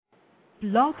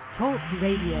Blog Talk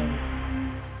Radio.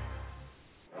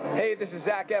 Hey, this is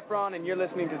Zac Efron, and you're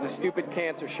listening to The Stupid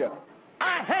Cancer Show.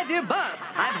 I hate you both.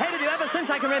 I've hated you ever since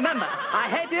I can remember. I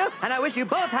hate you, and I wish you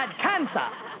both had cancer.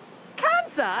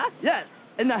 Cancer? Yes,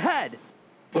 in the head.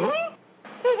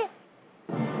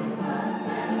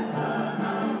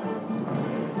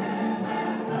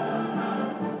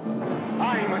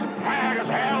 I'm as tired as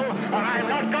hell, and I'm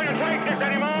not going to take this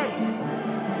anymore.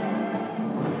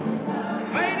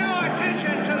 Pay no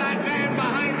attention to that man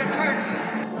behind the curtain.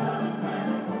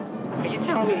 Are you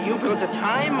telling me you built a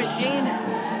time machine?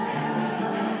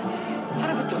 Out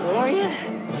of a DeLorean?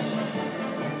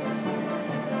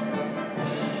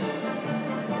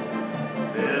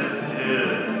 This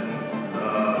is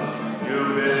the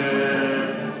Stupid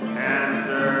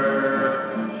Cancer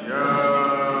Show.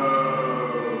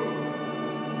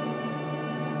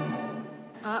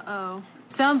 Uh-oh.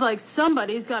 Sounds like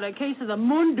somebody's got a case of the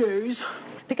Mondays.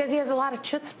 Because he has a lot of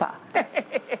chutzpah.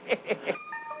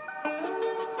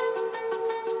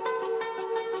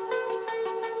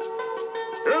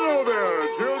 Hello there,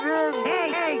 children.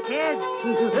 Hey, kids.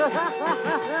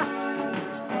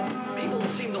 People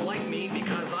seem to like me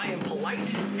because I am polite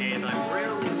and I'm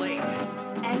rarely late.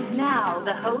 And now,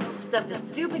 the hosts of the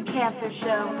Stupid Cancer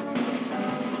Show,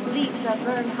 Lisa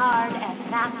Bernhard and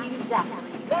Matthew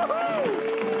Zachary.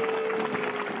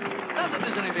 Not that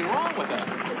there's anything wrong with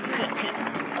that.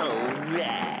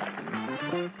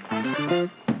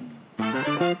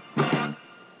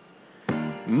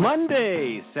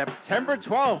 Monday, September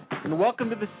 12th, and welcome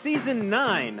to the Season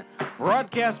 9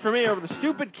 broadcast premiere of the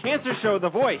Stupid Cancer Show, the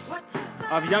voice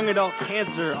of young adult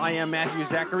cancer. I am Matthew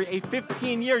Zachary, a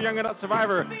 15-year young adult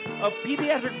survivor of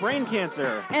pediatric brain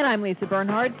cancer. And I'm Lisa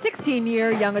Bernhard,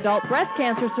 16-year young adult breast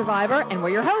cancer survivor, and we're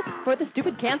your hosts for the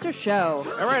Stupid Cancer Show.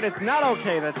 All right, it's not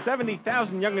okay that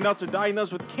 70,000 young adults are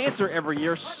diagnosed with cancer every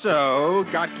year, so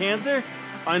got cancer?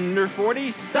 Under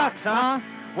 40? Sucks, huh?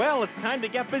 Well, it's time to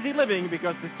get busy living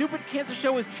because the Stupid Cancer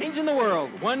Show is changing the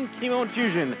world, one chemo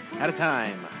infusion at a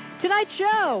time. Tonight's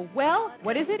show, well,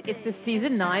 what is it? It's the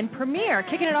Season 9 premiere.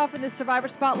 Kicking it off in the Survivor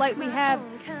Spotlight, we have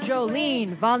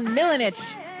Jolene von Milanich,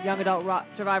 young adult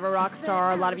survivor rock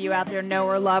star. A lot of you out there know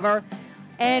or love her.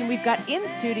 And we've got in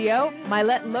studio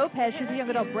Mylette Lopez. She's a young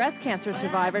adult breast cancer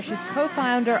survivor. She's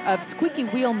co-founder of Squeaky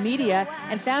Wheel Media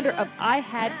and founder of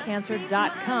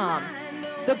IHadCancer.com.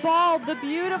 The bald, the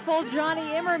beautiful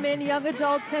Johnny Immerman, young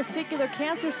adult testicular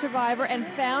cancer survivor and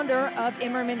founder of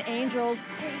Immerman Angels.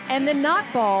 And the not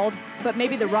bald, but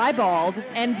maybe the ribald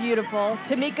and beautiful,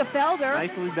 Tamika Felder.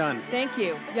 Nicely done. Thank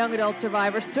you. Young adult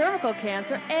survivor, cervical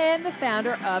cancer, and the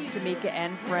founder of Tamika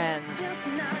and Friends.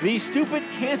 The Stupid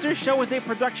Cancer Show is a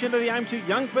production of the I'm Too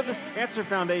Young for This Cancer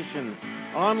Foundation.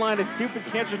 Online at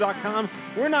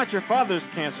stupidcancer.com. We're not your father's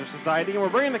cancer society, and we're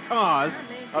bringing the cause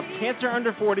of cancer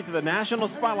under 40 to the national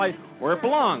spotlight where it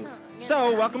belongs.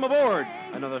 So, welcome aboard.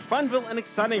 Another fun-filled and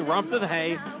exciting romp through the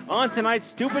hay on tonight's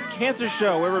Stupid Cancer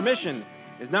Show, where remission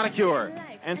is not a cure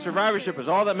and survivorship is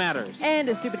all that matters. And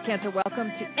a Stupid Cancer welcome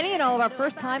to any and all of our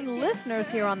first-time listeners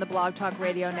here on the Blog Talk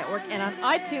Radio Network and on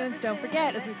iTunes. Don't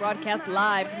forget, as we broadcast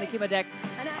live from the Chemo Deck,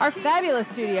 our fabulous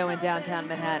studio in downtown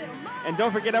Manhattan. And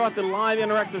don't forget about the live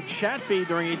interactive chat feed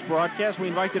during each broadcast. We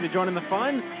invite you to join in the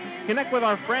fun, connect with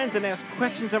our friends, and ask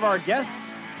questions of our guests.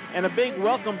 And a big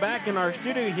welcome back in our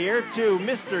studio here to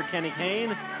Mr. Kenny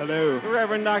Kane. Hello.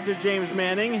 Reverend Dr. James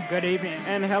Manning. Good evening.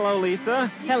 And hello,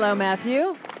 Lisa. Hello,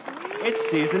 Matthew. It's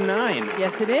Season 9.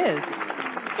 Yes, it is.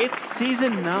 It's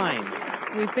Season 9.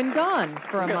 We've been gone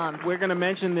for a month. We're going to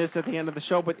mention this at the end of the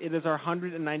show, but it is our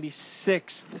 196th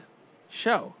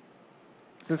show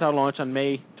since our launch on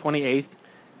May 28th,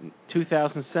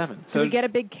 2007. So we get a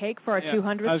big cake for our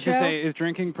 200th show? I was going to say, is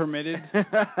drinking permitted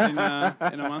in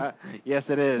a month? Yes,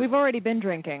 it is. We've already been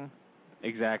drinking.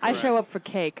 Exactly. I show up for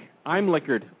cake. I'm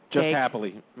liquored, just Cake.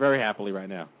 happily, very happily right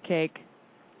now. Cake.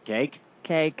 Cake?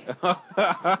 Cake.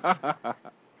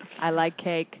 I like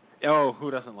cake. Oh, who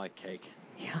doesn't like cake?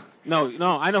 Yeah. No,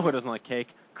 I know who doesn't like cake.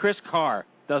 Chris Carr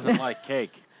doesn't like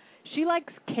cake. She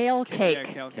likes kale cake.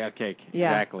 Yeah, Kale cake. Yeah.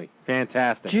 Exactly.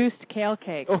 Fantastic. Juiced kale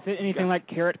cake. Is it anything like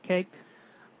carrot cake?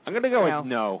 I'm gonna go No. with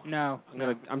no.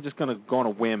 No. I'm just gonna go on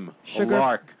a whim. Sugar. A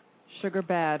lark. Sugar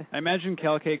bad. I imagine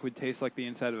kale cake would taste like the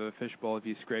inside of a fishbowl if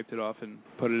you scraped it off and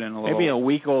put it in a little... Maybe a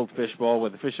week-old fish bowl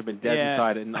where the fish have been dead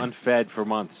inside it and unfed for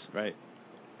months. Right.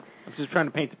 I'm just trying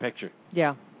to paint the picture.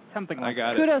 Yeah. Something like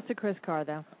that. Kudos to Chris Carr,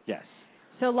 though. Yes.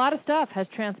 So a lot of stuff has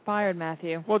transpired,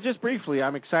 Matthew. Well, just briefly,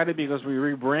 I'm excited because we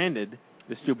rebranded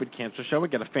the Stupid Cancer Show. We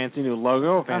got a fancy new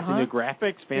logo, fancy new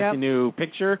graphics, fancy new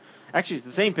picture. Actually, it's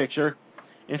the same picture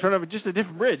in front of just a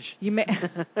different bridge. You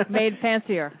made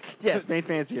fancier. Yes, made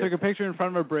fancier. Took a picture in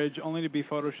front of a bridge only to be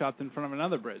photoshopped in front of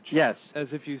another bridge. Yes. As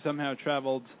if you somehow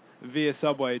traveled via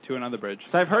subway to another bridge.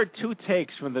 So I've heard two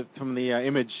takes from the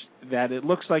image that it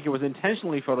looks like it was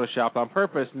intentionally photoshopped on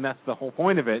purpose, and that's the whole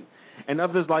point of it. And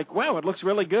others like, wow, it looks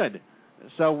really good.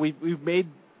 So we've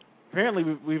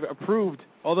approved.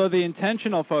 Although the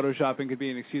intentional photoshopping could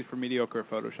be an excuse for mediocre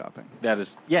photoshopping. That is,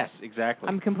 yes, exactly.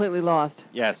 I'm completely lost.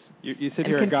 Yes. You sit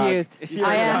here agog. Confused.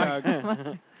 I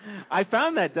am. I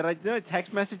found that. Did I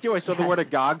text message you? I saw the word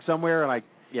agog somewhere, and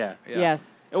Yes.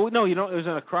 Oh, no, it was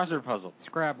in a crossword puzzle.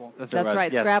 Scrabble. That's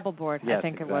right. Yes. Scrabble board, yes, I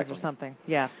think exactly. it was, or something.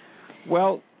 Yeah.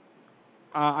 Well,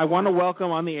 I want to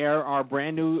welcome on the air our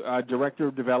brand new Director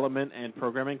of Development and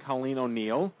Programming, Colleen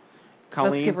O'Neill.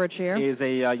 Colleen Let's give her a cheer. is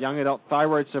a young adult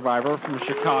thyroid survivor from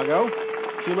Chicago.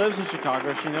 She lives in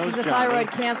Chicago. She knows She's a Johnny. thyroid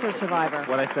cancer survivor.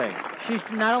 What'd I say? She's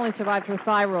not only survived her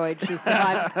thyroid, she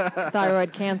survived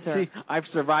thyroid cancer. See, I've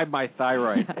survived my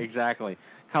thyroid. Exactly.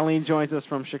 Colleen joins us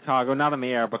from Chicago, not on the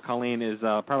air, but Colleen is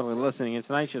probably listening in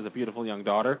tonight. She has a beautiful young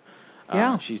daughter.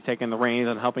 Yeah. She's taking the reins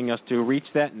and helping us to reach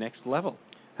that next level.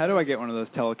 How do I get one of those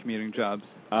telecommuting jobs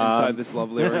inside this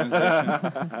lovely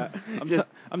organization?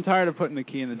 I'm tired of putting the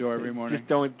key in the door every morning. Just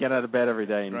don't get out of bed every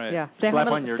day. And right. Yeah. Stay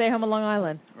home on Long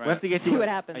Island. Right. We have to get you See what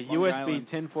happens. a USB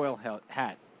tinfoil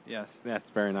hat. Yes. That's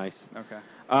very nice. Okay.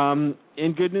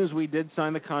 In good news, we did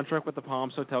sign the contract with the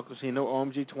Palms Hotel Casino.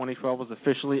 OMG 2012 was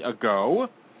officially a go.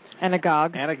 And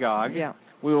agog. Yeah.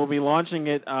 We will be launching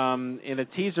it in a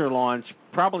teaser launch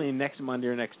probably next Monday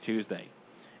or next Tuesday.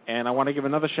 And I want to give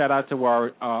another shout-out to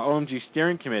our OMG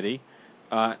steering committee,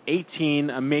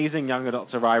 18 amazing young adult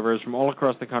survivors from all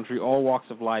across the country, all walks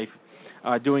of life,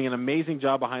 doing an amazing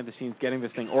job behind the scenes, getting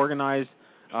this thing organized,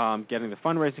 getting the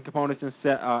fundraising components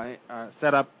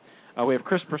set up. We have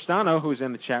Chris Prestano, who's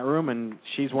in the chat room, and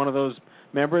she's one of those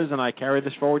members, and I carry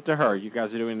this forward to her. You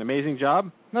guys are doing an amazing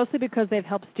job. Mostly because they've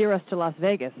helped steer us to Las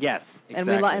Vegas. Yes,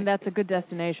 exactly. And that's a good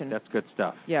destination. That's good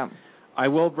stuff. Yeah. I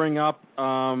will bring up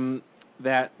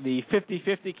that the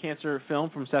 50/50 cancer film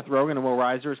from Seth Rogen and Will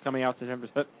Reiser is coming out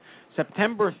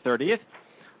September 30th.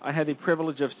 I had the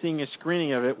privilege of seeing a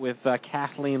screening of it with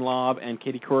Kathleen Lobb and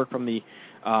Katie Couric from the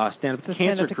Stand Up to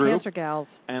Cancer group. Cancer Gals.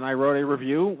 And I wrote a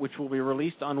review, which will be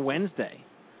released on Wednesday.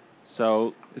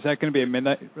 So is that going to be a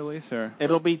midnight release, or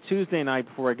it'll be Tuesday night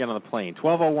before I get on the plane?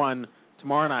 12:01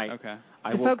 tomorrow night. Okay.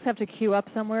 Do folks have to queue up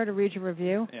somewhere to read your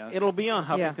review? Yeah. It'll be on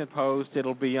Huffington Post.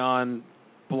 It'll be on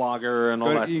Blogger and all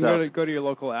that stuff. You can go to your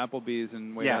local Applebee's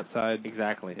and wait outside.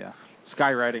 Exactly. Yeah.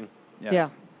 Skywriting. Yeah.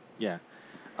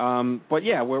 But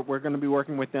yeah, we're going to be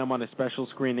working with them on a special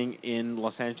screening in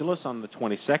Los Angeles on the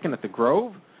 22nd at the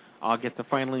Grove. I'll get to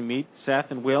finally meet Seth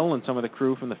and Will and some of the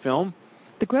crew from the film.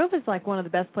 The Grove is like one of the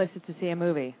best places to see a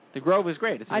movie. The Grove is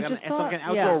great. It's like an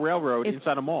outdoor railroad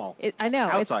inside a mall. I know.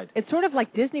 Outside. It's sort of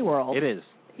like Disney World. It is.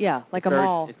 Yeah, like a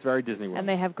mall. It's very Disney World. And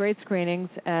they have great screenings,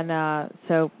 and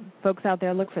so folks out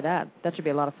there, look for that. That should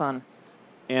be a lot of fun.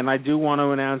 And I do want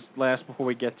to announce before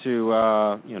we get to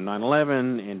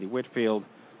 9/11, Andy Whitfield,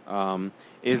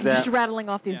 is that just rattling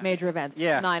off these major events.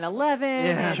 Yeah.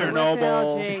 9/11,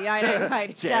 Chernobyl, Whitfield, yeah, right,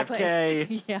 exactly.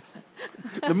 JFK, yeah.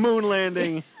 the moon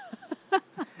landing.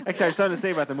 Actually, I have something to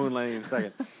say about the moon landing in a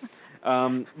second.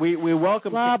 We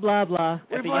welcome. Blah blah blah.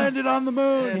 We've landed on the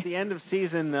moon. At the end of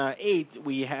season 8,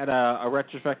 we had a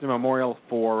retrospective memorial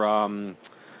for.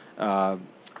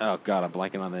 Oh God, I'm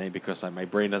blanking on the name because my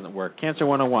brain doesn't work. Cancer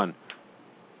 101.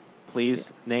 Please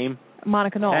name.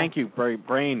 Monica Knoll. Thank you.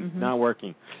 Brain not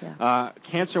working. Yeah.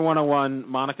 Cancer 101.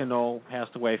 Monica Knoll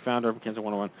passed away. Founder of Cancer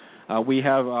 101. We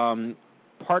have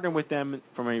partnered with them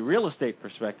from a real estate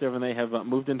perspective, and they have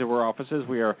moved into our offices.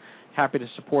 We are happy to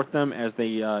support them as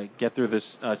they get through this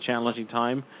challenging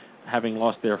time, having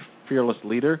lost their fearless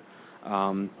leader.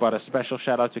 But a special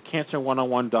shout-out to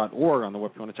cancer101.org on the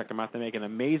web if you want to check them out. They make an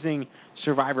amazing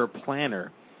survivor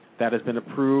planner that has been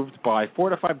approved by 4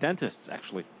 to 5 dentists,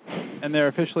 actually. And they're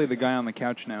officially the guy on the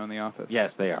couch now in the office.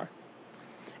 Yes, they are.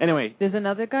 Anyway. There's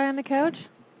another guy on the couch?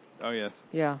 Oh, yes.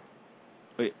 Yeah.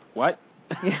 Wait, what?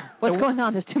 Yeah. What's going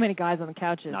on? There's too many guys on the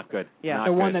couches. Not good. Yeah. Not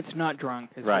the one good. that's not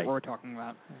drunk is right. what we're talking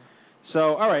about. So,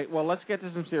 all right, well, let's get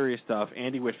to some serious stuff.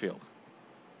 Andy Whitfield.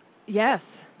 Yes,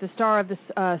 the star of the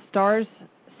Starz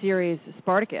series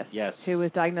Spartacus, yes, who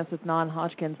was diagnosed with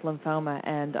non-Hodgkin's lymphoma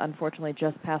and unfortunately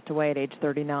just passed away at age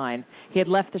 39. He had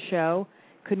left the show,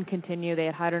 couldn't continue. They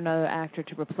had hired another actor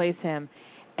to replace him,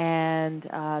 and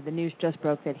the news just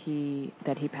broke that he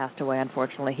passed away,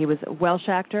 unfortunately. He was a Welsh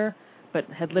actor, but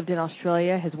had lived in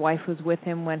Australia. His wife was with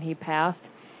him when he passed,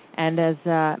 and as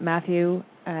Matthew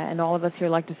and all of us here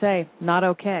like to say, not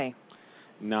okay.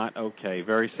 Not okay.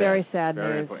 Very sad. Very sad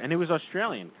Very news. important. And he was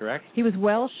Australian, correct? He was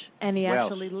Welsh, and he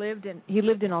Welsh. actually lived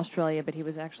in Australia, but he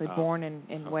was actually born in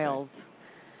okay. Wales.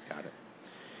 Got it.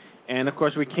 And, of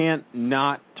course, we can't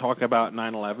not talk about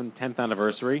 9/11, 10th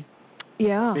anniversary.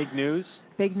 Yeah. Big news.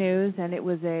 Big news, and it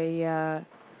was a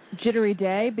jittery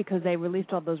day because they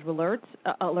released all those alerts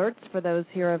for those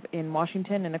here in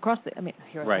Washington and across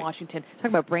here in Washington. Talk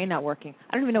about brain not working.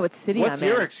 I don't even know what city I'm in. What's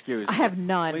your excuse? I have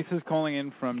none. Lisa's calling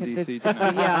in from D.C.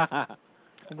 tonight. Yeah.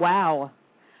 Wow.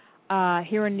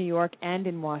 Here in New York and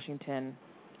in Washington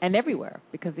and everywhere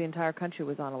because the entire country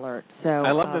was on alert. So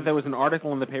I love that there was an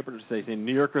article in the paper saying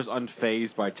New Yorkers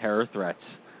unfazed by terror threats.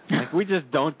 Like, we just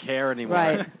don't care anymore.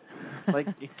 Right. Like,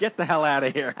 get the hell out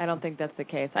of here. I don't think that's the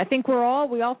case. I think we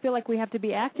all feel like we have to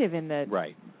be active in the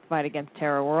fight against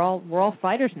terror. We're all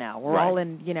fighters now. We're all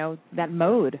in, that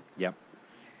mode. Yep.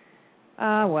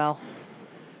 Well.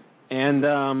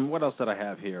 And what else did I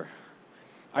have here?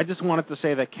 I just wanted to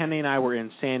say that Kenny and I were in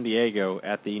San Diego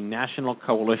at the National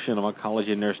Coalition of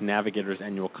Oncology Nurse Navigators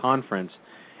annual conference,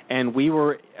 and we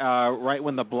were right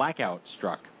when the blackout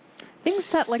struck. Things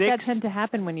like that tend to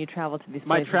happen when you travel to these places.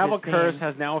 My travel curse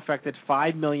has now affected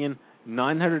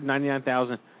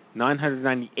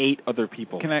 5,999,998 other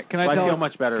people. Can I I feel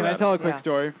much better about it. Can I tell a quick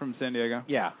story from San Diego?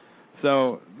 Yeah.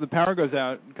 So the power goes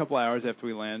out a couple hours after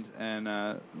we land, and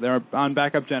they're on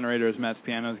backup generators. Matt's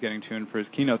piano is getting tuned for his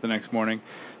keynote the next morning.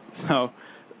 So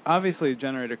obviously the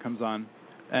generator comes on,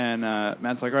 and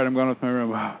Matt's like, all right, I'm going up to my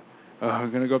room. I'm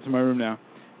going to go up to my room now.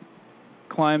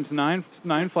 Climbs nine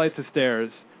flights of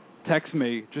stairs. Texts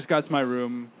me, just got to my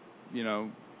room,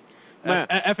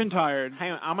 effing tired.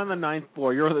 Hang on, I'm on the 9th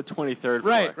floor. You're on the 23rd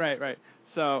floor. Right.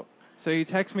 So he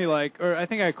texts me or I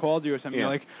think I called you or something. You're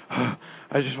like,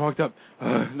 I just walked up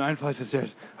 9 flights of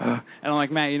stairs. And I'm like,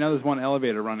 Matt, there's one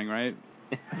elevator running, right?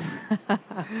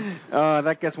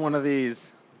 That gets one of these.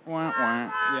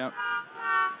 Yep.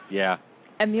 Yeah.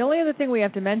 And the only other thing we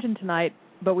have to mention tonight,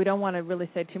 but we don't want to really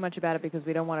say too much about it because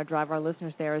we don't want to drive our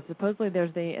listeners there, is supposedly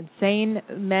there's the insane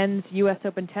men's U.S.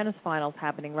 Open tennis finals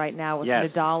happening right now with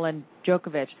Nadal and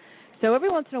Djokovic. So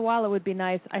every once in a while it would be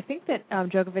nice. I think that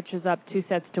Djokovic is up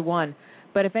 2-1,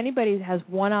 but if anybody has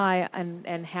one eye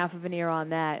and half of an ear on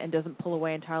that and doesn't pull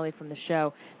away entirely from the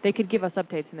show, they could give us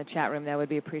updates in the chat room. That would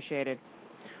be appreciated.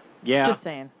 Yeah. Just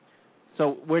saying.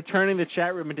 So we're turning the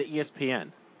chat room into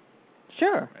ESPN.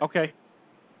 Sure. Okay.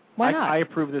 Why not? I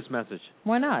approve this message.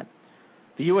 Why not?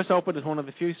 The U.S. Open is one of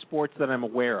the few sports that I'm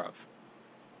aware of.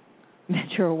 That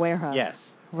you're aware of? Yes.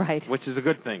 Right. Which is a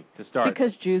good thing to start.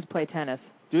 Because Jews play tennis.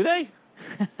 Do they?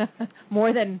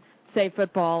 More than, say,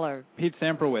 football or Pete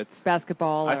Samprowitz.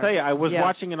 Basketball. I tell you, I was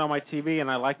watching it on my TV,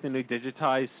 and I like the new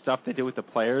digitized stuff they do with the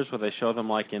players where they show them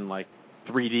in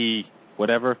 3D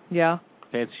whatever. Yeah.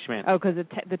 Fancy schmancy. Oh, because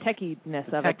the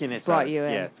techiness of it brought you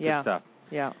in. Good stuff.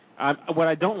 Yeah. What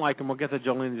I don't like, and we'll get to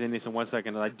Jolene Zinnies in 1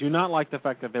 second, is I do not like the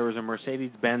fact that there is a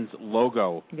Mercedes-Benz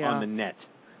logo on the net.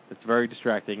 It's very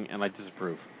distracting, and I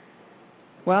disapprove.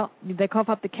 Well, they cough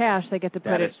up the cash. They get to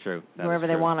put it wherever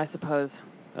they want, I suppose.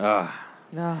 All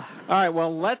right,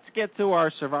 well, let's get to our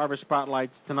Survivor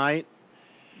Spotlights tonight,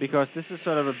 because this is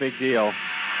sort of a big deal.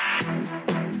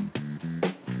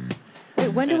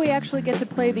 Wait, when do we actually get to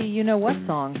play the you-know-what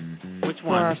song? Which for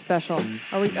one? our special.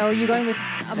 Are you going with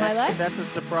my left? That's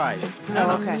a surprise.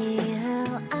 Oh, okay.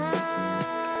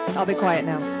 I'll be quiet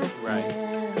now. Right.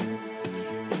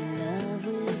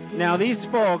 Now, these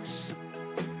folks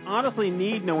honestly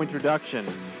need no introduction.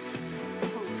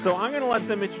 So I'm going to let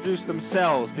them introduce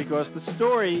themselves because the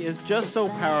story is just so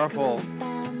powerful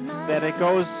that it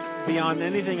goes beyond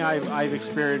anything I've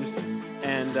experienced.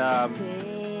 And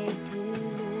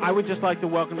I would just like to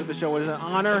welcome to the show. It is an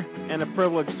honor and a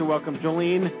privilege to welcome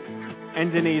Jolene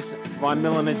and Denise von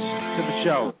Milanich to the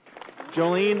show.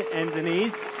 Jolene and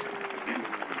Denise.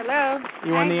 Hello.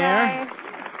 You on the air?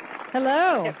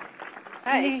 Hello.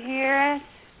 Can you hear us?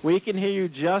 We can hear you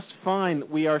just fine.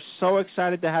 We are so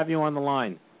excited to have you on the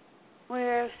line.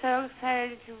 We're so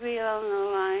excited to be on the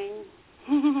line.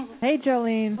 Hey,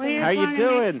 Jolene. How you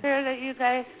doing? Make sure that you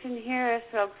guys can hear us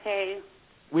okay.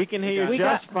 We can hear you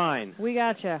just fine. We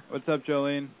gotcha. What's up,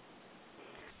 Jolene?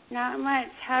 Not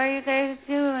much. How are you guys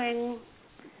doing?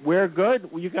 We're good.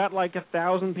 You got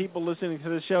 1,000 people listening to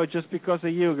the show just because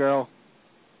of you, girl.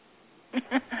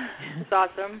 It's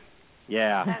awesome.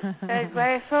 Yeah. But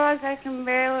I feel like I can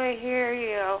barely hear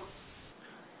you.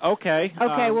 Okay.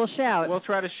 Okay, we'll shout. We'll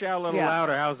try to shout a little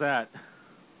louder. How's that?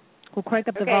 We'll crank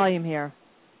up the volume here.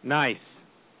 Nice.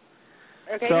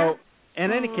 Okay. So,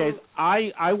 in any case,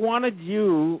 I wanted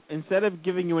you, instead of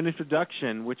giving you an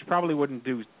introduction, which probably wouldn't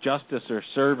do justice or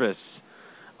service,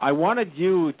 I wanted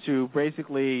you to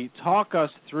basically talk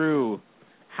us through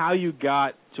how you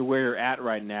got to where you're at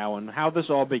right now and how this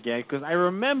all began, because I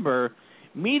remember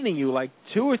meeting you like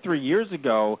 2 or 3 years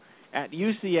ago at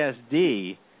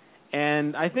UCSD,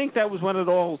 and I think that was when it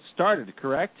all started,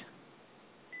 correct?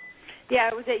 Yeah,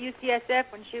 it was at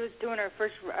UCSF when she was doing her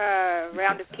first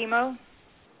round of chemo.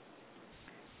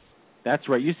 That's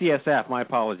right, UCSF, my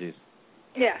apologies.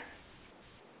 Yeah.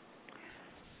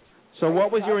 So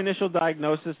what was your initial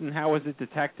diagnosis and how was it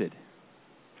detected?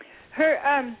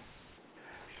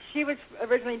 She was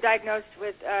originally diagnosed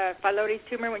with phyllodes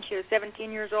tumor when she was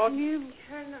 17 years old. You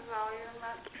turn the volume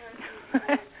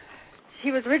up.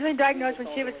 She was originally diagnosed when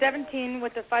she was 17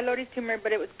 with a phyllodes tumor,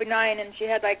 but it was benign, and she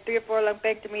had like 3 or 4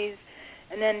 lumpectomies.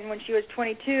 And then when she was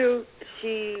 22,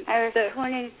 I was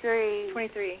 23.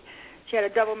 23. She had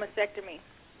a double mastectomy.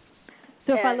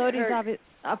 So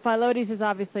phyllodes is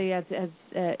obviously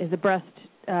is a breast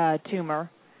tumor.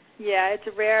 Yeah, it's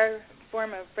a rare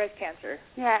form of breast cancer.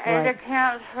 Yeah, it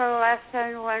accounts for less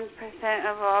than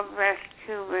 1% of all breast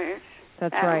tumors.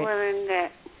 That's right. Women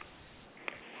get.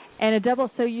 And a double.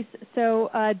 So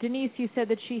Denise, you said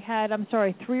that she had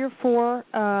 3 or 4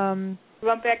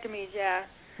 lumpectomies. Yeah.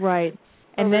 Right.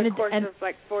 And over then the course of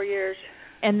like 4 years.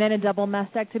 And then a double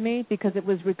mastectomy because it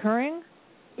was recurring.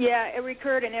 Yeah, it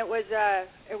recurred, and it was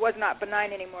not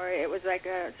benign anymore. It was like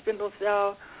a spindle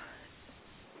cell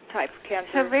type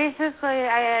cancer. So basically,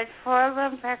 I had 4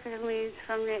 lumpectomies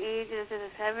from the ages of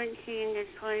 17 to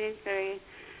 23,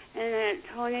 and then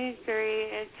at 23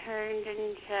 it turned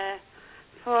into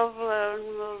full-blown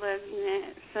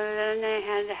malignant. So then they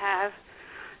had to have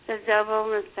the double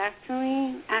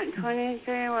mastectomy at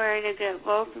 23, where I had to get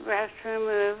both breasts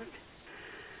removed.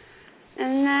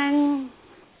 And then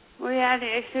we had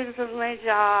issues with my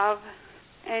job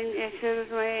and issues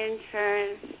with my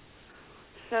insurance.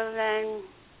 So then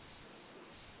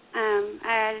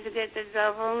I had to get the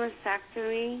double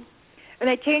mastectomy. And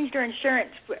they changed her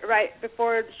insurance right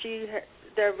before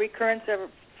the recurrence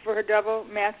for her double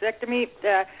mastectomy.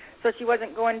 So she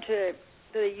wasn't going to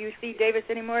the UC Davis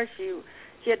anymore. She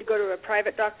had to go to a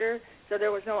private doctor. So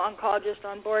there was no oncologist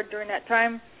on board during that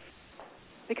time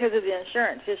because of the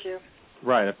insurance issue.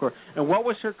 Right, of course. And what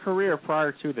was her career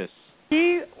prior to this?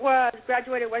 She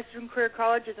graduated Western Career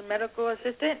College as a medical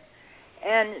assistant,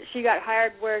 and she got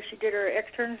hired where she did her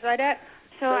extern side at.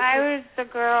 So I was the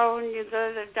girl when you go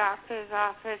to the doctor's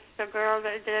office, the girl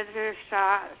that does your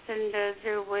shots and does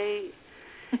your weight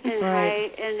and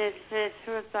height and assists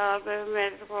with all the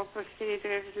medical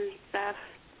procedures and stuff.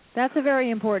 That's a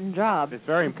very important job. It's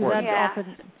very important. That's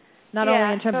often not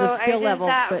only in terms of skill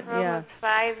levels, but for almost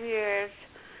 5 years.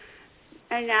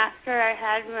 And after I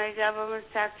had my double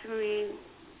mastectomy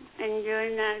and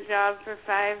doing that job for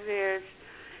 5 years,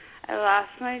 I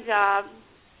lost my job,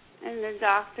 and the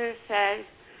doctor said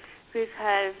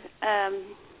because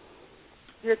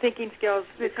your thinking skills,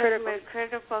 my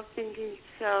critical thinking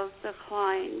skills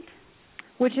declined.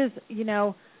 Which is,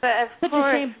 But of such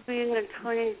course, a shame. being a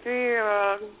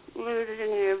 23-year-old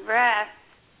losing your breath,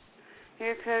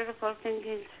 your critical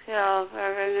thinking skills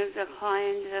are going to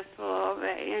decline just a little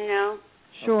bit,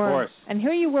 Sure. Of course. And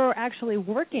here you were actually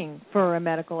working for a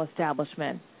medical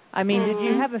establishment. I mean, did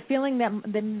you have a feeling that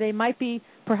they might be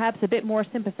perhaps a bit more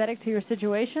sympathetic to your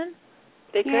situation?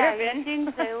 They could have been. I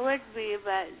think they would be,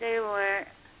 but they weren't.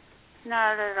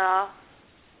 Not at all.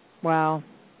 Wow.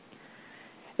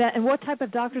 And what type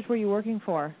of doctors were you working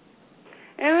for?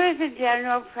 It was a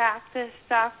general practice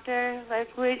doctor.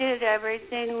 Like, we did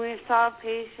everything. We saw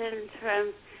patients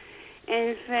from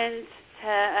infants to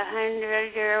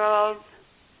 100-year-olds.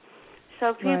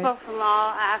 So people from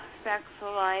all aspects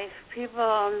of life, people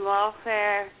on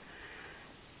welfare,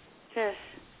 just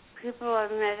people on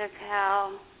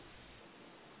Medi-Cal.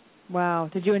 Wow.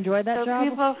 Did you enjoy that job? So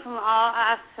people from all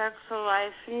aspects of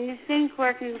life. And you think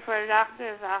working for a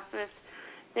doctor's office,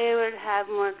 they would have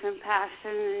more compassion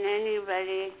than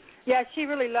anybody. Yeah, she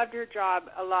really loved her job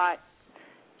a lot.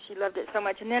 She loved it so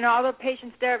much, and then all the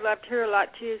patients there loved her a lot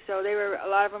too. So a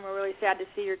lot of them were really sad to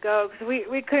see her go because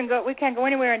we can't go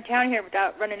anywhere in town here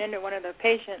without running into one of the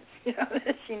patients,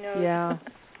 that she knows. Yeah.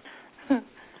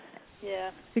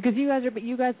 Yeah. Because you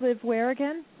guys live where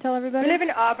again? Tell everybody. We live in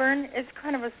Auburn. It's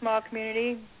kind of a small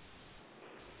community.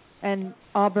 And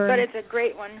Auburn. But it's a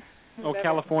great one. Oh,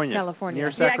 California. California.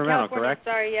 Near Sacramento, California, correct?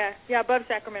 Sorry, yeah, above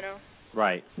Sacramento.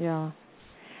 Right. Yeah.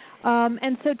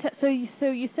 And so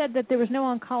you said that there was no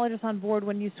oncologist on board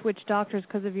when you switched doctors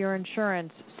because of your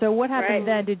insurance. So what happened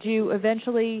then? Did you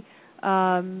eventually,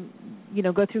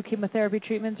 go through chemotherapy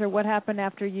treatments, or what happened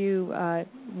after you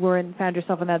found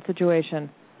yourself in that situation?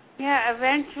 Yeah,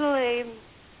 eventually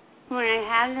when I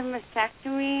had the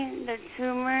mastectomy, the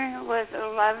tumor was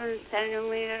 11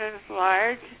 centimeters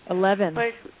large. 11.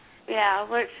 Which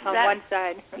on one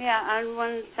side. Yeah, on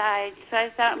one side. So I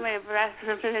thought my breast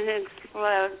was going to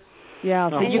explode. Yeah,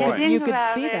 so and you could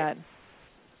see it, that.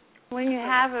 When you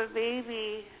have a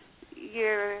baby,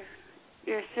 your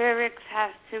cervix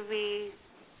has to be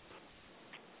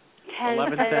 10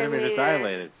 11 centimeters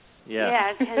dilated.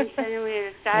 Yeah, 10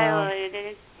 centimeters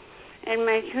dilated. Wow. And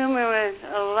my tumor was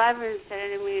 11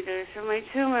 centimeters, so my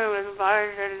tumor was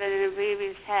larger than a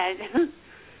baby's head.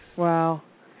 Wow.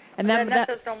 And that's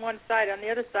just on one side. On the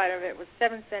other side of it was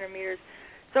 7 centimeters.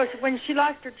 So when she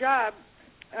lost her job,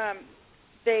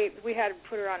 we had to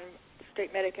put her on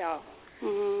state Medi-Cal.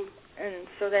 Mm-hmm. And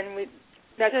so then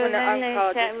that's when the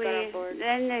oncologist got on board.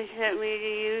 Then they sent me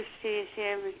to UC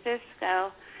San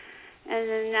Francisco. And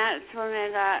then that's when I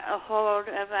got a hold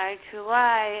of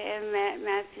I2Y and met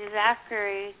Matthew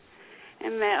Zachary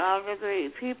and met all the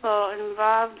great people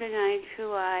involved in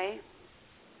I2Y.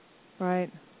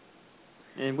 Right.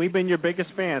 And we've been your biggest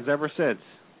fans ever since.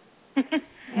 Yep,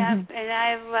 and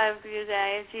I've loved you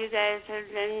guys. You guys have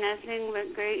done nothing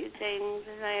but great things,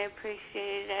 and I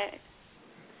appreciate it.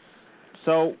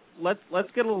 So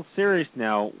let's get a little serious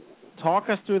now. Talk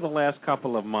us through the last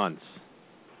couple of months.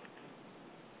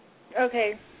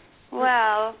 Okay.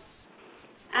 Well,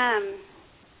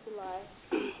 July.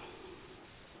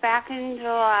 Back in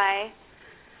July,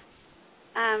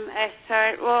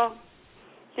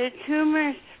 the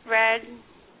tumor spread.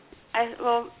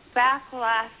 Back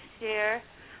last year,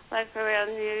 like around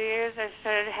New Year's, I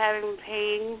started having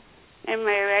pain in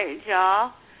my right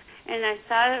jaw, and I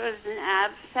thought it was an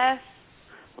abscess,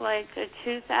 like a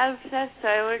tooth abscess, so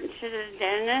I went to the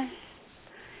dentist,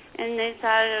 and they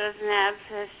thought it was an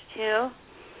abscess too.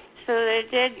 So they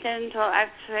did dental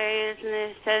x-rays, and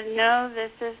they said, no,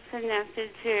 this is connected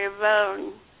to your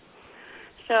bone.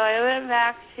 So I went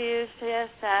back to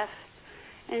UCSF,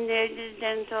 and they did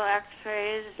dental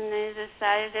x-rays, and they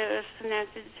decided it was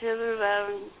connected to the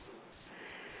bone.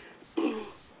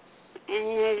 And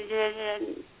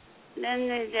then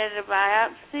they did a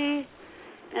biopsy,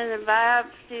 and the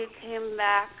biopsy came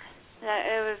back that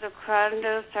it was a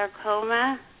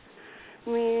chondrosarcoma,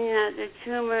 meaning that the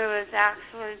tumor was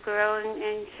actually growing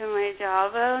into my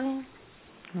jawbone.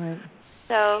 Right.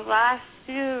 So last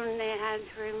June, they had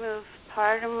to remove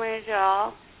part of my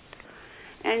jaw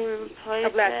and replace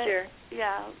of last year.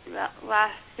 Yeah,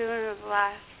 last June of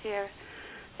last year,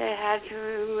 they had to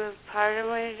remove part of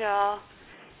my jaw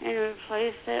and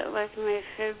replace it with my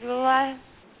fibula.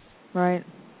 Right.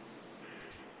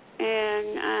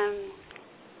 And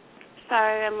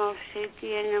sorry, I'm all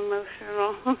shaky and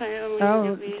emotional. I don't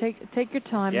mean to be. Take your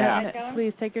time. Yeah. No,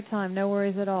 please take your time. No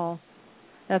worries at all.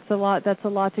 That's a lot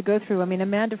to go through. I mean,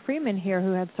 Amanda Freeman here,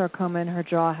 who had sarcoma in her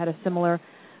jaw, had a similar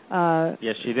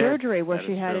yes, she did. surgery where that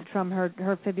she had true. it from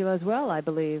her fibula as well, I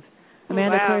believe.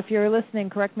 Amanda, if you're listening,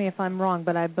 correct me if I'm wrong,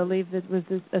 but I believe that was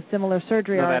a similar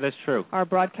surgery. No, that is true. Our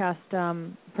broadcast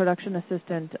production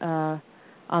assistant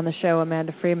on the show,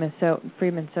 Amanda Freeman. So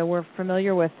we're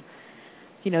familiar with,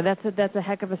 that's a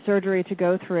heck of a surgery to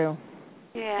go through.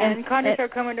 Yeah. And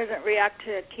chondrosarcoma doesn't react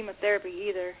to chemotherapy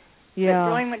either. Yeah.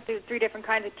 But Jolene went through 3 different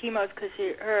kinds of chemos because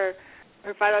her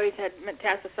thyroid had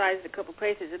metastasized a couple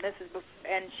places,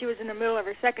 and she was in the middle of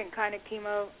her second kind of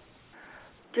chemo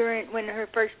when her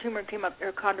first tumor came up.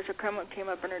 Her chondrosarcoma came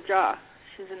up in her jaw.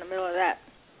 She was in the middle of that.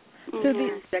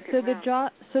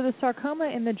 So the sarcoma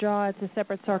in the jaw, it's a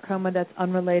separate sarcoma that's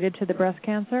unrelated to the breast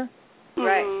cancer?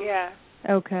 Right, yeah.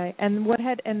 Okay. And what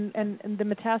had and the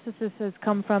metastasis has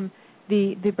come from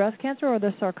the breast cancer or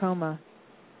the sarcoma?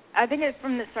 I think it's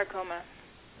from the sarcoma.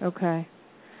 Okay.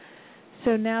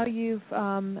 So now you've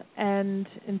and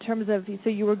in terms of, so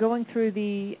you were going through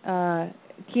the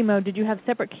chemo. Did you have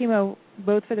separate chemo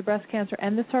both for the breast cancer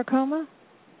and the sarcoma?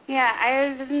 Yeah, I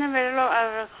was in the middle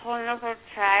of a clinical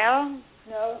trial.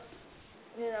 No,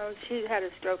 she had a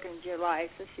stroke in July,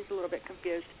 so she's a little bit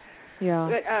confused. Yeah.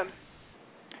 But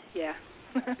yeah.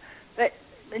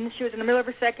 And she was in the middle of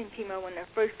her second chemo when the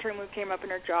first tumor came up in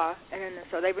her jaw, and then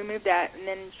so they removed that, and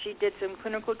then she did some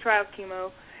clinical trial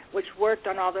chemo, which worked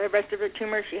on all the rest of her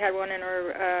tumors. She had one in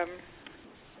her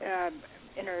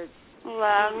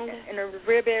lung, in her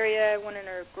rib area, one in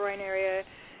her groin area,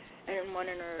 and one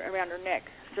around her neck.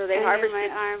 So they harvested my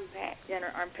armpit. Yeah, in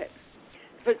her armpit.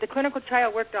 But the clinical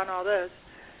trial worked on all those.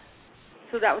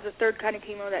 So that was the third kind of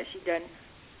chemo that she did.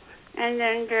 And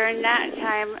then during that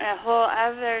time, a whole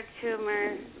other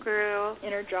tumor grew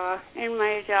in her jaw. In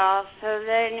my jaw. So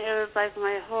then it was like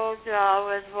my whole jaw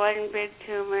was one big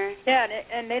tumor. Yeah,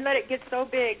 and they let it get so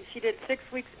big. She did 5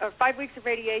 weeks of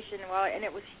radiation, and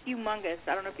it was humongous.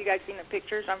 I don't know if you guys seen the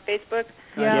pictures on Facebook.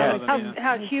 Yeah.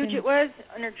 How huge it was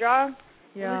on her jaw.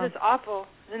 Yeah. It was just awful.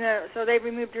 And so they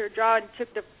removed her jaw and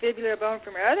took the fibula bone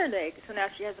from her other leg. So now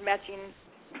she has matching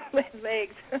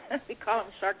legs. We call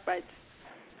them shark bites.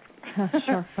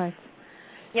 Shark bites.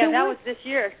 Yeah, so that was this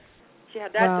year. She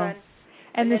had that done.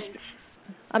 And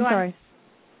I'm sorry.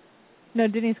 No,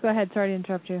 Denise, go ahead. Sorry to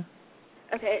interrupt you.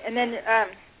 Okay, and then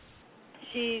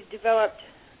she developed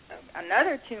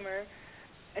another tumor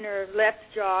in her left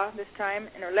jaw this time,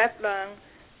 in her left lung.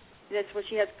 That's what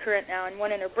she has current now, and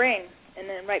one in her brain, and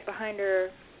then right behind her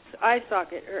eye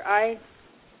socket, her eye.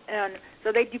 And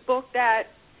so they debulked that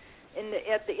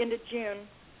at the end of June,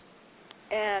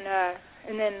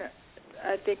 and then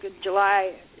I think in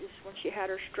July is when she had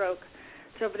her stroke.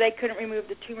 So they couldn't remove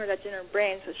the tumor that's in her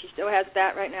brain, so she still has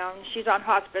that right now. And she's on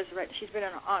hospice. She's been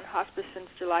on hospice since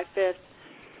July 5th.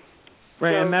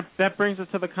 Right, and that brings us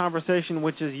to the conversation,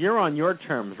 which is you're on your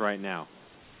terms right now.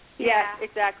 Yeah,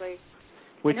 exactly.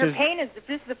 Which and her pain this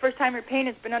is the first time her pain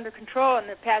has been under control in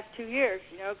the past 2 years,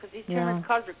 because these tumors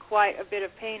caused her quite a bit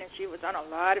of pain, and she was on a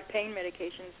lot of pain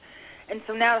medications. And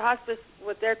so now the hospice,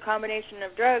 with their combination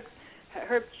of drugs,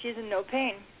 she's in no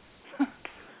pain.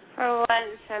 For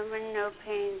once, I'm in no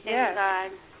pain. Thank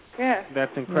God. Yeah.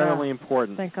 That's incredibly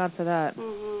important. Thank God for that.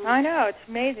 Mm-hmm. I know, it's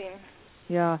amazing.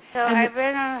 Yeah. So I've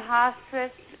been on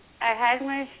hospice. I had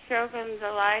my stroke on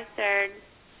July 3rd,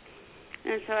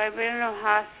 and so I've been on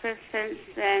hospice since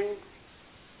then.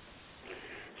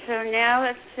 So now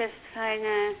it's just kind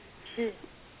of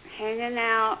hanging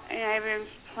out, and I've been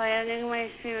planning my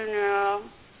funeral,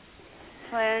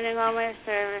 planning all my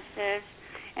services,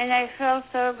 and I feel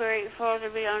so grateful to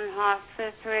be on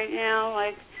hospice right now.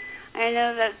 Like, I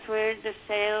know that's weird to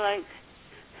say, like,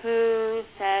 who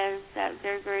says that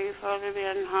they're grateful to be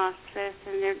on hospice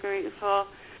and they're grateful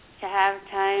to have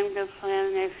time to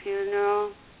plan their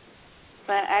funeral,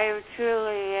 but I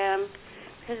truly am,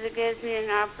 because it gives me an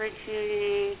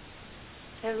opportunity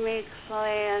to make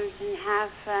plans and have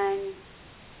fun.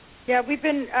 Yeah, we've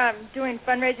been doing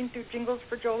fundraising through Jingles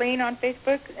for Jolene on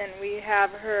Facebook, and we have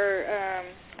her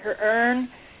urn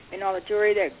and all the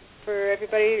jewelry that for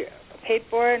everybody paid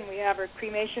for, and we have her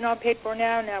cremation all paid for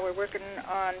now. Now we're working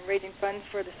on raising funds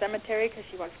for the cemetery because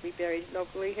she wants to be buried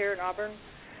locally here in Auburn.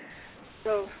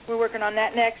 So we're working on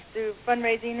that next through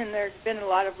fundraising, and there's been a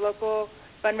lot of local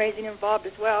fundraising involved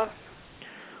as well.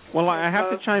 Well, I have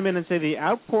to chime in and say the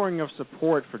outpouring of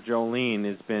support for Jolene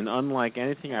has been unlike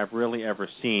anything I've really ever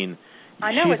seen.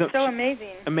 I know, it's so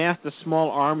amazing. Amassed a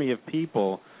small army of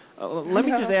people. Let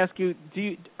me just ask you: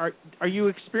 are you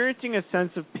experiencing a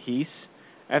sense of peace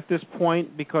at this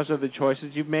point because of the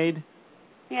choices you've made?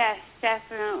 Yes,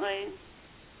 definitely.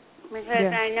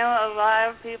 Because I know a lot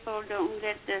of people don't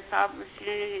get this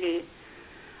opportunity.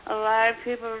 A lot of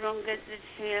people don't get the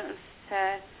chance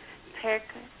to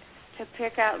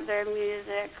pick out their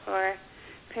music or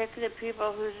pick the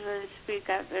people who's going to speak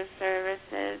at their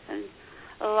services. And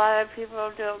a lot of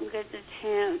people don't get the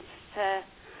chance to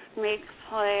make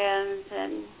plans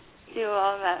and do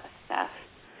all that stuff.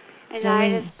 And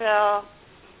I just feel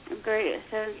a great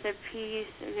sense of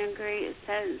peace and a great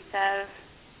sense of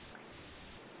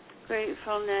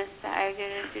gratefulness that I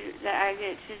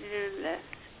get to do this.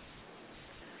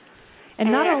 And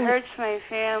it hurts my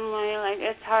family. Like,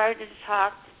 it's hard to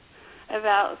talk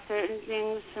about certain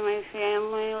things to my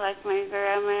family, like my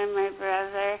grandma and my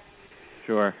brother.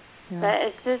 Sure. Yeah. But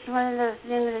it's just one of those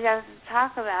things that you have to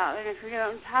talk about. And if you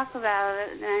don't talk about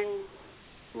it,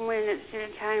 then when it's your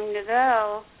time to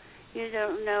go, you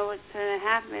don't know what's going to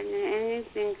happen, and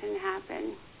anything can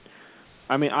happen.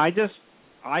 I mean,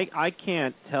 I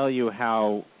can't tell you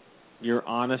how your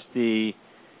honesty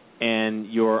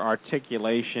and your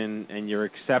articulation and your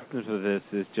acceptance of this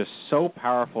is just so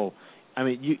powerful. I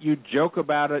mean, you joke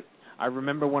about it. I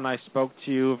remember when I spoke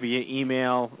to you via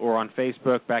email or on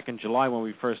Facebook back in July when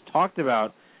we first talked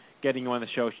about getting you on the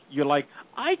show. You're like,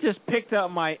 I just picked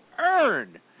up my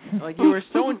urn. Like, you were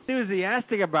so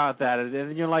enthusiastic about that.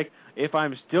 And you're like, if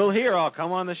I'm still here, I'll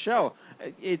come on the show.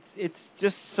 It's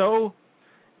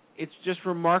just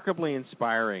remarkably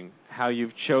inspiring how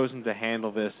you've chosen to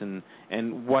handle this and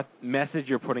what message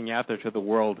you're putting out there to the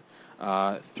world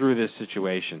through this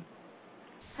situation.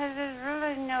 Because there's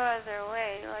really no other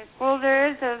way. Like, well,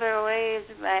 there is other ways,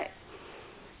 but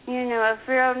if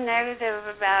real negative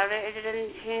about it, it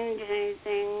didn't change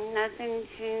anything. Nothing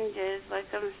changes. Like,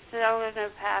 I'm still going to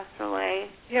pass away.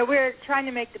 We're trying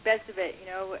to make the best of it,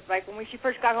 Like, when she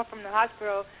first got home from the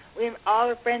hospital, all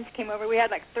her friends came over. We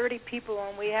had like 30 people,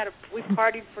 and we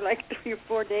partied for like 3 or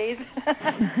 4 days.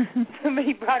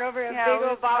 Somebody brought over a big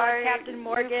old bottle of Captain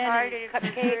Morgan and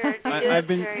cupcakes.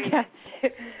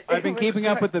 I've been keeping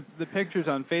up with the pictures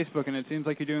on Facebook, and it seems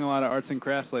like you're doing a lot of arts and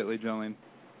crafts lately, Jolene.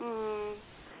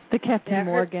 The Captain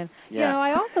Morgan. Yeah.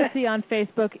 I also see on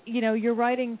Facebook, you're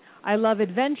writing I Love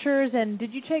Adventures, and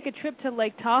did you take a trip to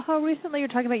Lake Tahoe recently? You're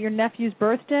talking about your nephew's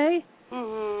birthday?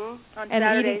 On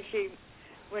Saturday, she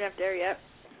went up there, yep.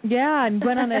 Yeah, and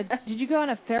went on did you go on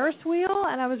a Ferris wheel?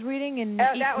 And I was reading and...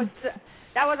 that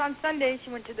was on Sunday.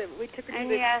 We took her to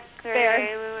the fair.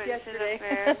 We went to the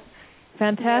fair.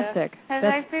 Fantastic. Because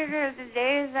I figured the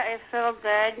days that I feel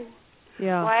good,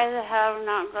 why the hell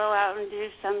not go out and do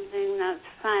something that's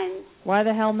fun? Why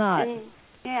the hell not? And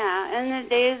the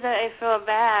days that I feel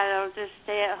bad, I'll just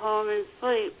stay at home and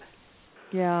sleep.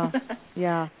 Yeah.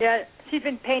 Yeah, she's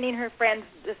been painting her friends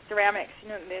the ceramics,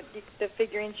 the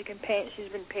figurines you can paint.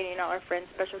 She's been painting all her friends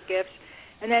special gifts.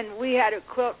 And then we had a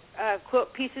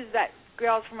quilt pieces that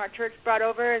girls from our church brought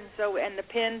over, and the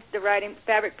pins, the writing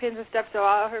fabric pins and stuff, so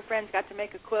all her friends got to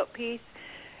make a quilt piece.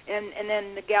 And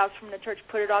then the gals from the church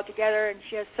put it all together, and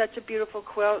she has such a beautiful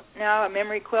quilt now, a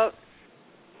memory quilt.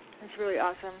 It's really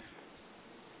awesome.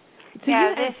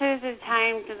 This is the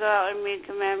time to go out and make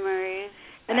memories.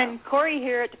 And then Corey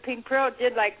here at the Pink Pearl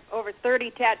did like over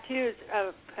 30 tattoos,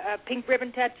 pink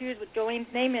ribbon tattoos with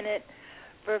Jolene's name in it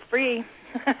for free.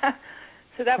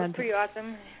 So that was pretty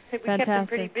awesome. We kept him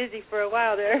pretty busy for a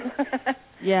while there.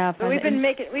 Yeah. But we've been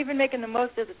making the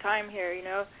most of the time here,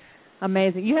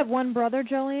 Amazing. You have one brother,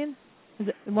 Jolene? Is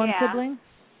it one sibling?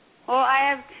 Well,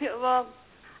 I have two. Well,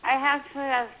 I actually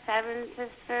have 7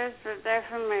 sisters, but they're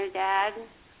from my dad.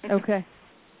 Okay.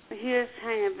 He was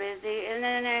kind of busy. And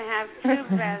then I have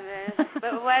 2 brothers,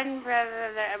 but one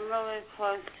brother that I'm really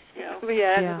close to.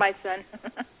 Yeah, my son.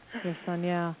 Your son,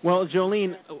 yeah. Well,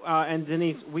 Jolene and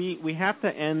Denise, we have to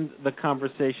end the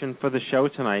conversation for the show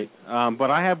tonight. But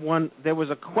I have one. There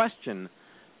was a question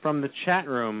from the chat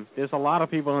room. There's a lot of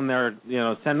people in there,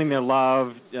 sending their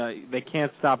love. They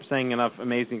can't stop saying enough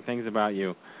amazing things about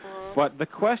you. But the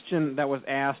question that was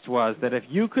asked was that if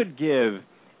you could give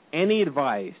any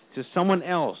advice to someone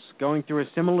else going through a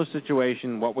similar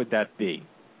situation, what would that be?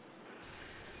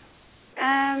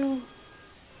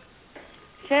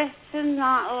 Just to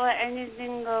not let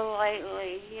anything go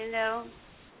lightly,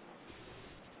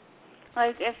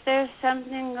 Like, if there's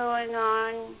something going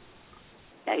on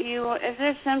if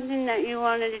there's something that you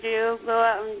want to do, go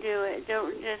out and do it.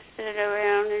 Don't just sit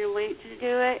around and wait to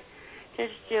do it.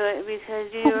 Just do it,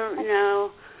 because you don't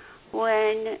know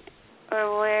when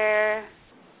or where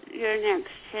your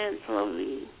next chance will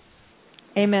be.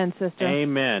 Amen, sister.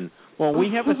 Amen. Well, we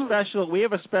have a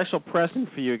special present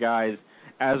for you guys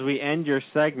as we end your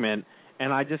segment,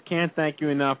 and I just can't thank you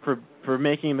enough for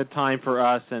making the time for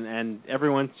us, and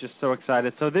everyone's just so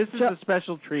excited. So this is a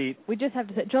special treat. We just have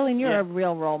to say, Jolene, you're a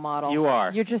real role model. You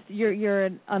are. You're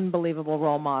an unbelievable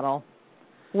role model.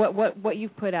 What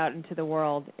you've put out into the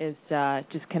world is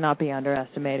just cannot be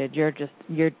underestimated.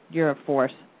 You're a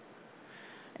force.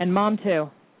 And Mom too.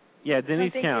 Yeah,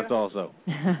 Denise counts also.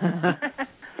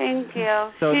 Thank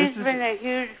you. So she's been a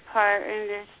huge part in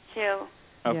this too.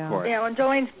 Of course. Yeah, when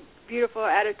Jolene's beautiful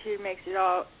attitude makes it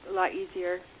all a lot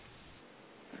easier.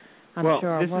 I'm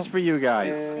sure. This is for you guys.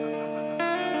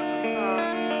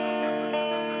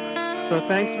 So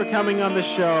thanks for coming on the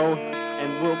show,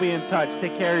 and we'll be in touch.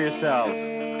 Take care of yourselves.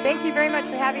 Thank you very much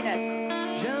for having us.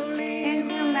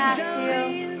 Thank you,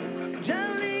 Matthew.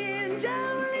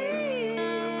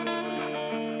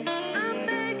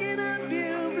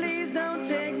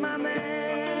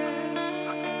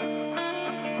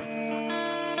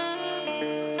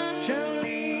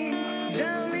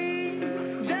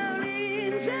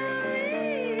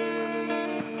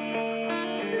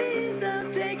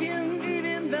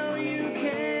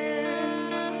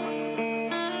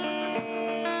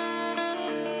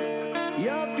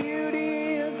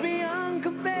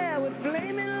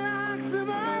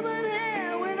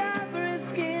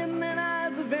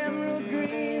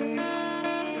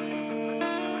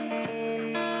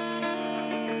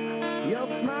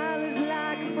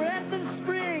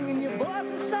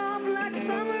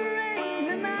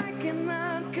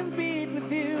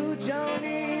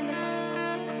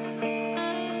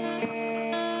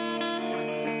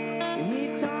 And he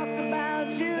talks about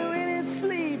you in his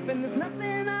sleep, and there's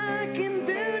nothing I can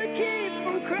do to keep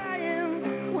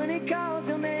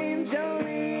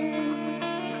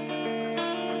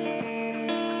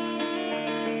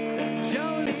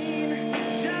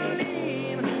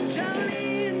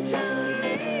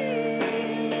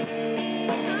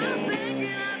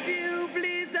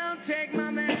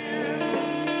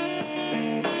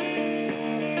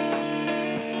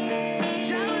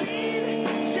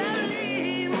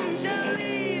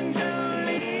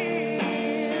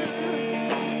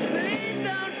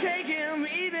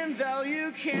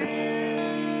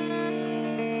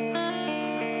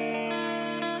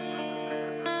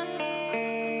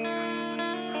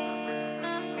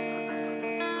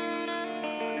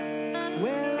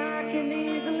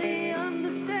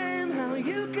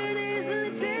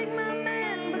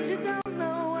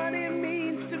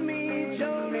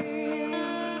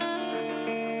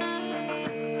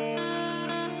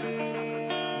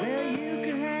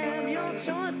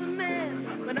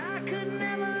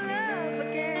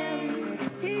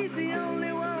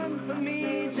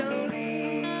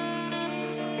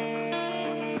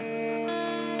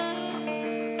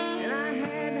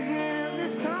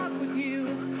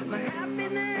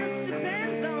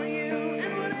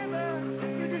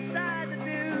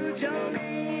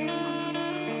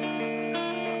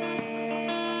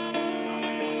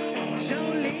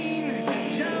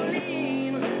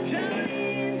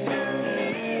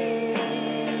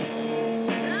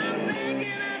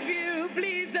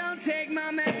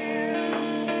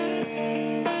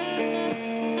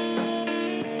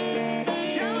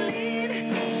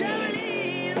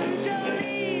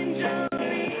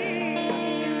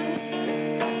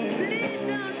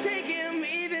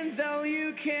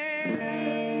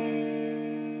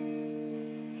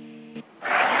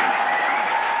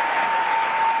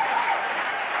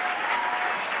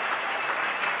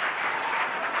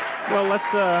So let's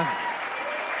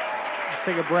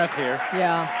take a breath here.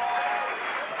 Yeah.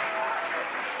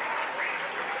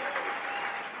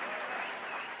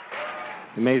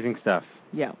 Amazing stuff.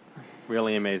 Yeah.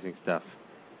 Really amazing stuff.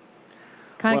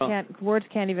 Words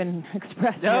can't even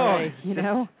express No. it, you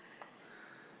know?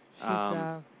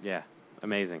 Yeah,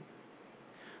 amazing.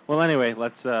 Well, anyway,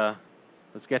 let's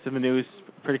get to the news.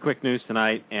 Pretty quick news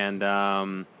tonight,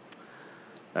 and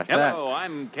that's that. Hello,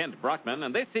 I'm Kent Brockman,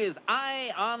 and this is Eye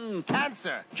on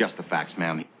Cancer. Just the facts,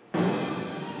 ma'am.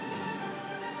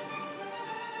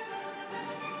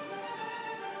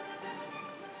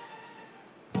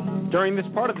 During this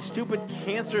part of the Stupid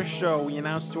Cancer Show, we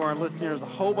announced to our listeners a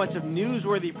whole bunch of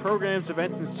newsworthy programs,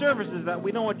 events, and services that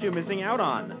we don't want you missing out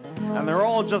on. And they're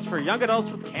all just for young adults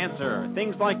with cancer.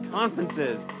 Things like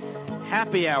conferences,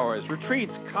 happy hours,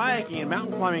 retreats, kayaking and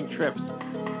mountain climbing trips,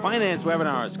 finance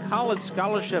webinars, college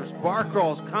scholarships, bar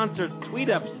crawls, concerts,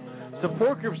 tweet-ups,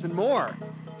 support groups, and more.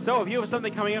 So if you have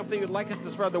something coming up that you'd like us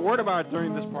to spread the word about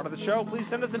during this part of the show, please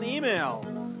send us an email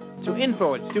to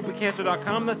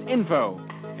info@stupidcancer.com. That's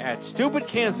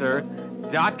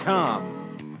info@stupidcancer.com.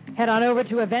 Head on over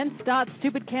to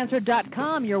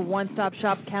events.stupidcancer.com, your one-stop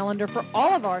shop calendar for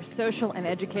all of our social and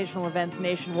educational events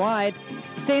nationwide.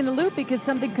 Stay in the loop because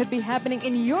something could be happening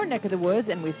in your neck of the woods,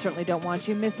 and we certainly don't want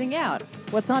you missing out.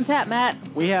 What's on tap, Matt?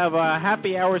 We have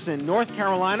happy hours in North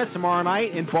Carolina tomorrow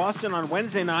night, in Boston on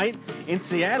Wednesday night, in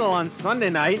Seattle on Sunday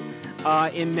night,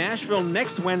 in Nashville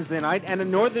next Wednesday night, and in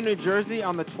northern New Jersey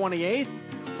on the 28th.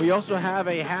 We also have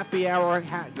a happy hour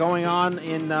going on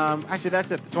in, actually that's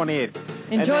at the 28th.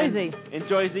 In Jersey. In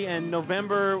Jersey, and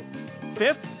November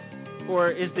 5th, or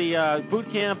is the boot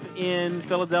camp in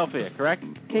Philadelphia, correct?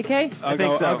 KK? I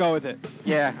think so. I'll go with it.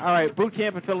 Yeah, all right, boot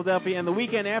camp in Philadelphia, and the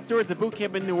weekend afterwards, a boot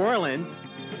camp in New Orleans.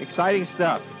 Exciting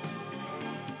stuff.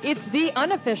 It's the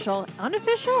unofficial.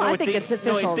 Unofficial? No, I think it's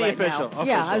official it's the right official. now.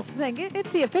 Yeah, I was thinking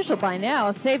it's the official by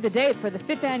now. Save the date for the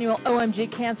 5th Annual OMG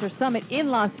Cancer Summit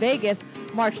in Las Vegas,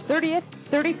 March 30th,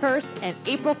 31st, and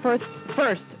April 1st,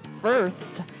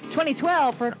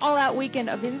 2012, for an all-out weekend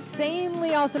of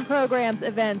insanely awesome programs,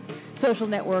 events, social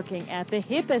networking at the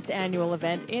hippest annual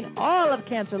event in all of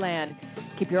Cancerland.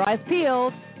 Keep your eyes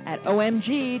peeled at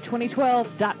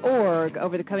omg2012.org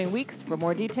over the coming weeks for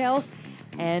more details.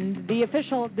 And this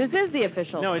is the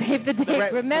official. No, save the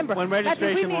date. Remember, when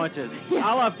registration launches. Yeah,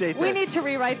 I'll update we this. need to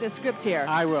rewrite the script here.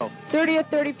 I will. 30th,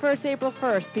 31st, April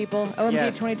 1st, people.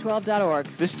 OMG2012.org.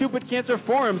 The Stupid Cancer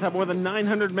Forums have more than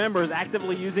 900 members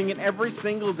actively using it every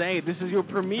single day. This is your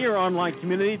premier online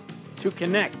community to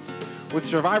connect with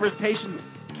survivors, patients,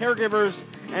 caregivers,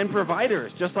 and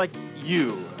providers just like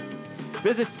you.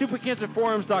 Visit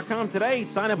stupidcancerforums.com today.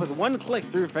 Sign up with one click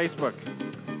through Facebook.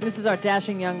 This is our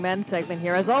Dashing Young Men segment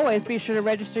here. As always, be sure to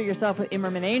register yourself with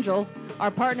Immerman Angels,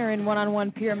 our partner in one-on-one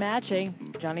peer matching.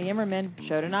 Johnny Immerman,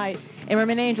 show tonight.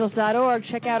 ImmermanAngels.org.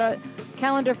 Check out a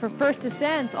calendar for First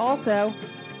Ascents also.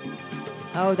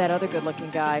 Oh, that other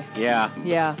good-looking guy. Yeah.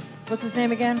 What's his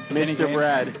name again? Mr.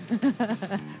 Brad.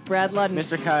 Brad Ludden.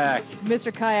 Mr. Kayak.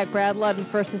 Mr. Kayak, Brad Ludden,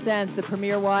 First Ascents, the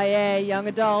premier YA young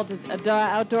adult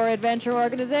outdoor adventure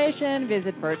organization.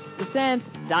 Visit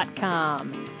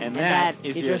firstascents.com. And that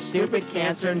is your Stupid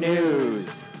Cancer News.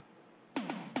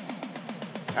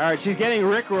 All right, she's getting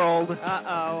rickrolled.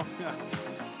 Uh-oh.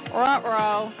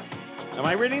 Ruh-roh. Am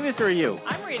I reading this or are you?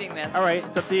 I'm reading this. All right,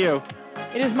 it's up to you.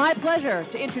 It is my pleasure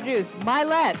to introduce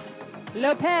Mylette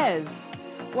Lopez.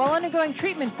 While undergoing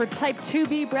treatment for type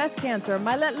 2B breast cancer,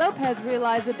 Mylette Lopez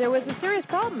realized that there was a serious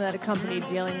problem that accompanied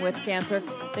dealing with cancer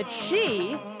that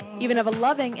she, even of a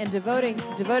loving and devoted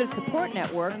support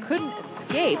network, couldn't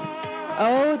escape.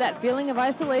 Oh, that feeling of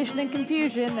isolation and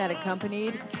confusion that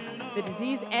accompanied the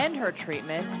disease and her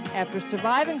treatment. After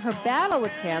surviving her battle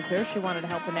with cancer, she wanted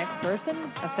to help the next person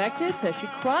affected, so she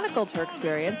chronicled her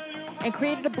experience and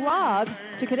created a blog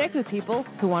to connect with people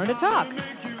who wanted to talk.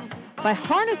 By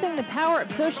harnessing the power of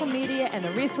social media and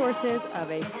the resources of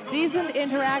a seasoned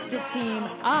interactive team,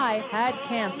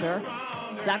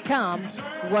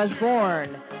 IHadCancer.com was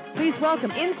born. Please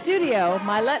welcome in studio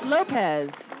Mylette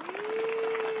Lopez.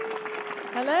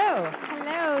 Hello.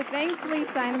 Thanks,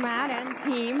 Lisa and Matt and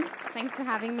team. Thanks for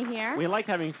having me here. We like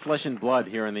having flesh and blood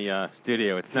here in the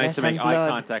studio. It's nice to make eye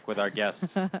contact with our guests.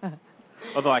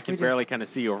 Although I can barely kind of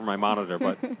see you over my monitor,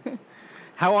 but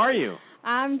how are you?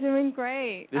 I'm doing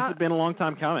great. This has been a long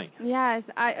time coming. Yes,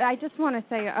 I just want to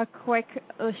say a quick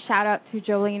shout out to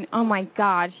Jolene. Oh my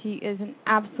God, she is an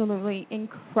absolutely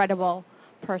incredible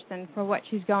person for what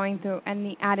she's going through and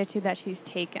the attitude that she's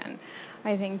taken.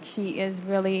 I think she is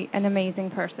really an amazing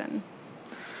person.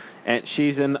 And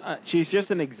she's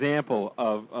just an example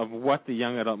of what the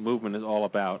young adult movement is all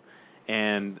about.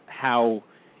 and how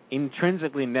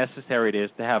intrinsically necessary it is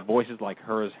to have voices like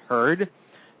hers heard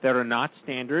that are not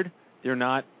standard. They're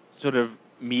not sort of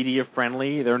media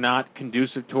friendly. They're not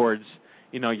conducive towards,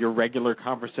 your regular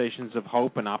conversations of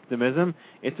hope and optimism.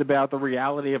 It's about the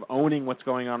reality of owning what's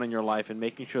going on in your life and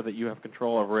making sure that you have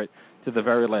control over it to the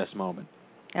very last moment.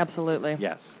 Absolutely.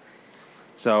 Yes.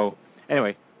 So,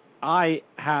 anyway, I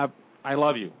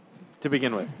love you, to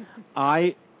begin with.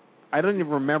 I don't even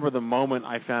remember the moment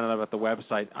I found out about the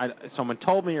website. Someone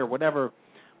told me or whatever,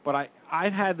 but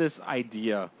I've had this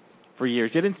idea for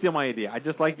years. You didn't steal my idea. I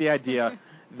just like the idea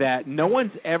that no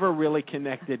one's ever really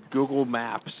connected Google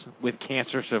Maps with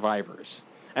cancer survivors.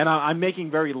 And I'm making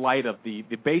very light of the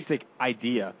basic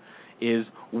idea is,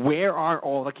 where are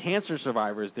all the cancer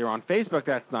survivors? They're on Facebook,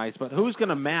 that's nice, but who's going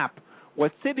to map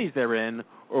what cities they're in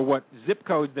or what zip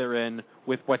codes they're in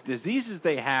with what diseases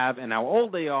they have and how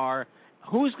old they are?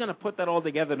 Who's going to put that all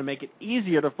together to make it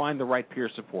easier to find the right peer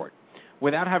support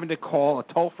without having to call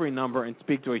a toll-free number and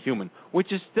speak to a human,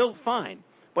 which is still fine.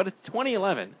 But it's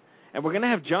 2011, and we're going to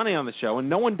have Johnny on the show, and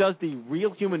no one does the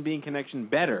real human being connection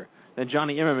better than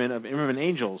Johnny Immerman of Immerman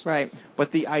Angels. Right.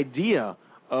 But the idea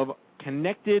of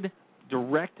connected,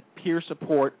 direct peer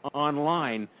support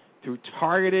online through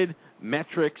targeted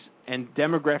metrics and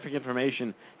demographic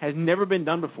information has never been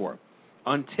done before,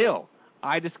 until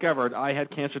I discovered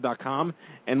IHadCancer.com,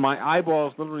 and my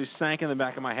eyeballs literally sank in the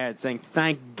back of my head saying,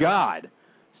 thank God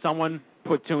someone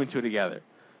put two and two together.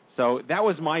 So that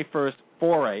was my first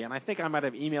foray, and I think I might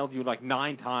have emailed you like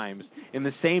 9 times in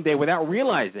the same day without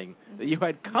realizing that you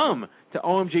had come to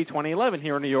OMG 2011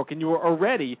 here in New York, and you were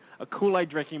already a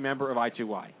Kool-Aid drinking member of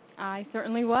I2Y. I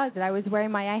certainly was. I was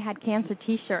wearing my I Had Cancer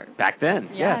T-shirt. Back then,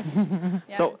 yes.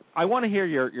 Yes. So I want to hear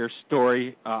your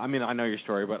story. I know your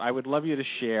story, but I would love you to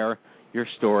share your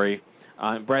story.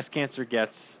 Breast cancer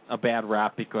gets a bad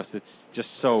rap because it's just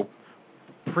so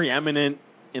preeminent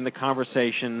in the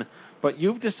conversation, but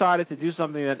you've decided to do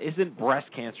something that isn't breast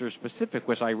cancer specific,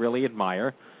 which I really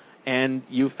admire, and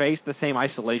you face the same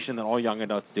isolation that all young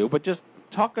adults do. But just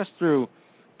talk us through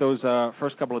those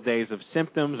first couple of days of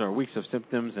symptoms or weeks of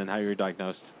symptoms and how you were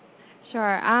diagnosed.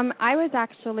 Sure. I was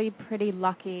actually pretty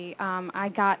lucky. I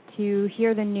got to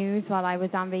hear the news while I was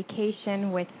on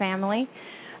vacation with family.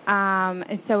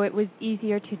 And so it was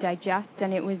easier to digest,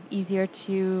 and it was easier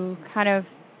to kind of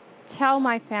tell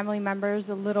my family members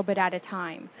a little bit at a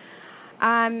time.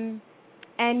 And,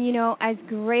 as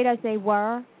great as they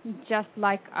were, just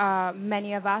like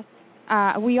many of us,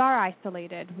 we are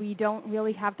isolated. We don't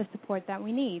really have the support that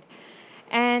we need.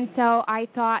 And so I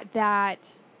thought that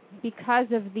because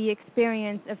of the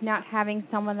experience of not having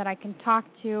someone that I can talk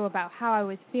to about how I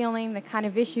was feeling, the kind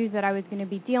of issues that I was going to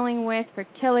be dealing with,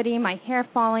 fertility, my hair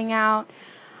falling out,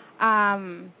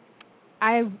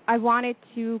 I wanted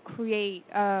to create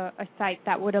a site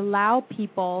that would allow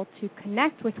people to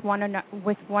connect with one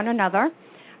another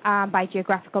by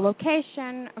geographical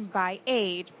location, by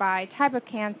age, by type of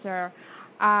cancer,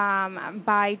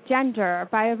 by gender,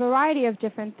 by a variety of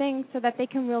different things, so that they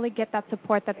can really get that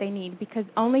support that they need, because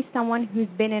only someone who's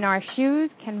been in our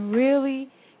shoes can really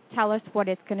tell us what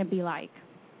it's going to be like.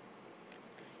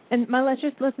 And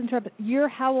let's interrupt. You're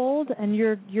how old? And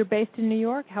you're based in New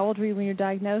York. How old were you when you were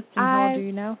diagnosed? And how old are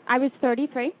you now? I was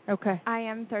 33. Okay. I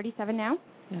am 37 now.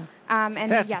 Yeah.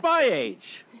 And that's yes. my age.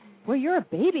 Well, you're a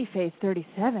baby face,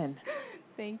 37.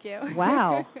 Thank you.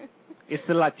 Wow. It's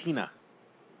the Latina.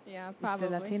 Yeah, probably.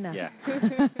 It's the Latina.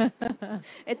 Yeah.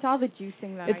 It's all the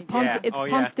juicing that it's I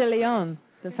do. Ponce de Leon,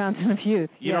 the fountain of youth.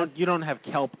 You don't have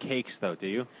kelp cakes though, do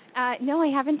you? No,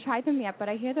 I haven't tried them yet, but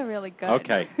I hear they're really good.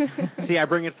 Okay. See, I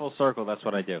bring it full circle. That's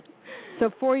what I do. So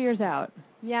 4 years out.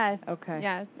 Yes. Okay.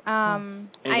 Yes. And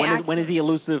when is the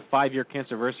elusive 5-year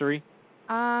cancerversary?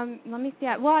 Let me see.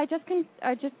 Well, I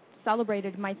just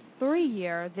celebrated my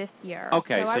 3-year this year.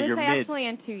 Okay, so I would you're say mid. Actually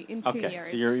in 2 years.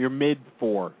 So you're mid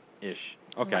 4-ish.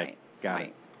 Okay, right. Got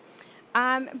right.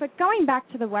 it. But going back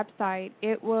to the website,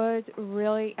 it was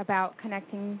really about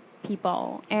connecting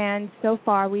people. And so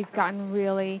far, we've gotten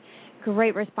really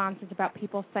great responses about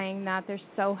people saying that they're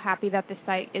so happy that the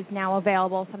site is now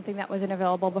available, something that wasn't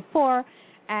available before.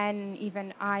 And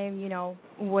even I,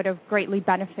 would have greatly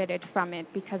benefited from it,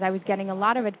 because I was getting a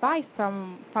lot of advice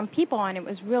from people, and it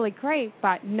was really great,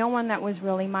 but no one that was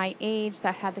really my age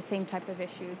that had the same type of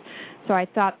issues. So I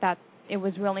thought that it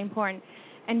was really important.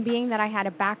 And being that I had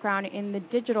a background in the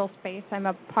digital space, I'm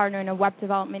a partner in a web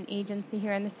development agency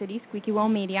here in the city, Squeaky Wheel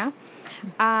Media.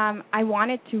 I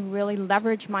wanted to really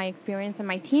leverage my experience and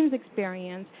my team's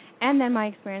experience, and then my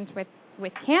experience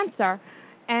with cancer,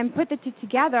 and put the two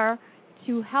together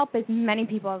to help as many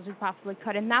people as we possibly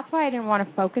could. And that's why I didn't want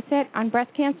to focus it on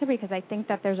breast cancer, because I think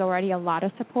that there's already a lot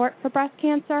of support for breast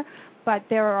cancer, but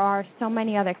there are so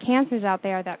many other cancers out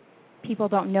there that people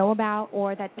don't know about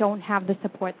or that don't have the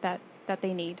support that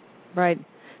they need. Right.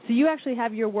 So you actually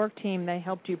have your work team. They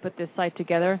helped you put this site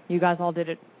together. You guys all did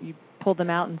it. You pulled them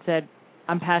out and said,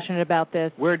 I'm passionate about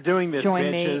this. We're doing this, Join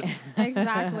bitches. me.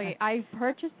 Exactly. I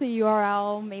purchased the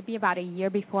URL maybe about a year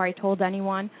before I told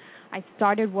anyone. I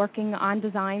started working on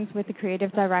designs with the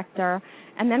creative director,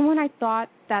 and then when I thought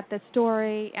that the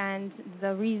story and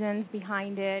the reasons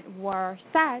behind it were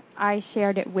set, I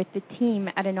shared it with the team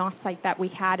at an offsite that we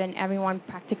had, and everyone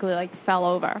practically fell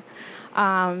over.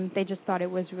 They just thought it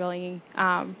was really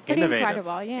pretty innovative.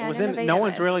 Incredible. Yeah, No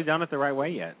one's really done it the right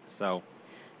way yet, so.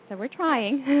 So we're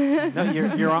trying. No,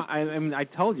 you're. I mean, I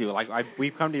told you.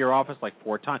 We've come to your office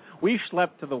 4 times. We've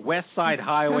slept to the West Side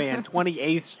Highway and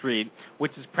 28th Street,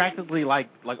 which is practically like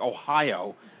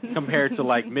Ohio compared to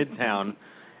Midtown.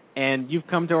 And you've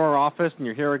come to our office, and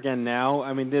you're here again now.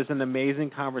 I mean, there's an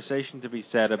amazing conversation to be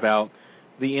said about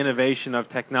the innovation of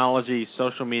technology,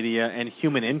 social media, and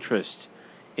human interest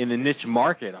in the niche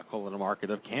market. I'll call it a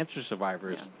market of cancer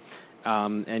survivors. Yeah.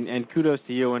 And kudos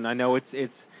to you. And I know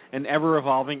it's an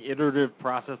ever-evolving, iterative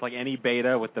process like any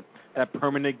beta with that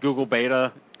permanent Google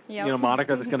beta,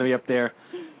 moniker that's going to be up there.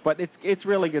 But it's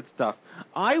really good stuff.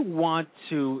 I want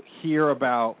to hear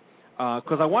about,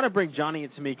 because I want to bring Johnny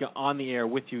and Tamika on the air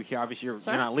with you here. Obviously, you're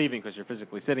not leaving because you're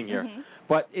physically sitting here. Mm-hmm.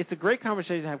 But it's a great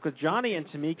conversation to have because Johnny and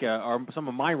Tamika are some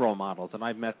of my role models, and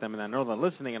I've met them, and I know they're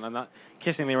listening, and I'm not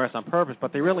kissing their ass on purpose,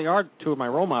 but they really are 2 of my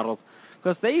role models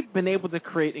because they've been able to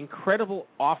create incredible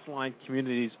offline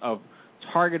communities of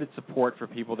targeted support for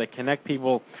people. They connect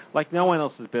people like no one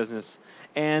else's business.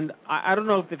 And I don't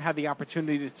know if they've had the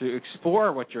opportunity to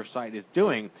explore what your site is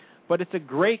doing, but it's a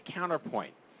great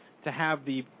counterpoint to have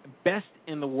the best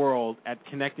in the world at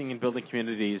connecting and building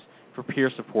communities for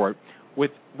peer support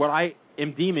with what I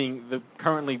am deeming the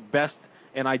currently best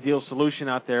and ideal solution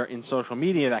out there in social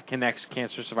media that connects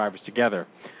cancer survivors together.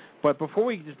 But before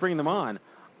we just bring them on,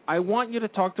 I want you to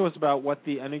talk to us about what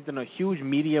I know you've done a huge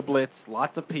media blitz,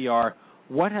 lots of PR.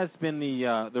 What has been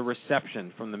the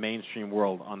reception from the mainstream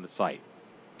world on the site?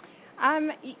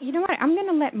 You know what? I'm going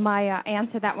to let Maya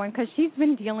answer that one because she's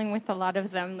been dealing with a lot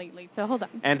of them lately. So hold on.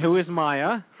 And who is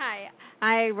Maya? Hi.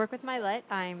 I work with Mylette.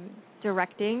 I'm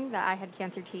directing the I Had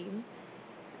Cancer team.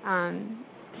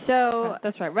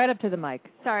 That's right. Right up to the mic.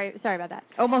 Sorry about that.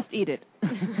 Almost eat it.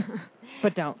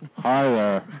 But don't. Hi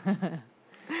there.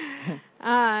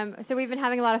 So we've been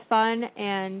having a lot of fun,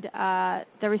 and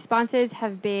the responses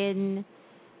have been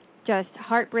just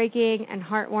heartbreaking and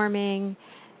heartwarming.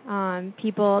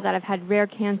 People that have had rare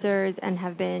cancers and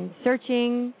have been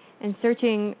searching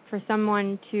for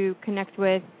someone to connect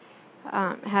with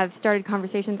have started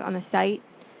conversations on the site.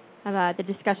 The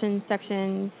discussion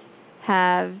sections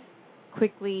have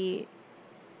quickly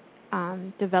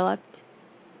developed.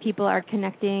 People are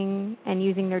connecting and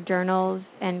using their journals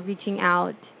and reaching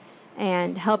out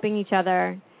and helping each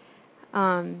other.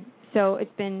 So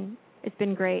it's been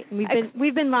great.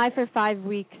 We've been live for 5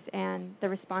 weeks, and the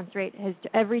response rate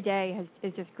every day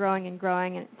is just growing and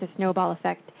growing, and it's a snowball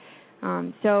effect.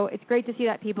 So it's great to see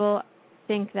that people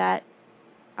think that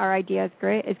our idea is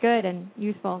good and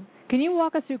useful. Can you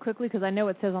walk us through quickly, because I know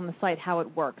it says on the site how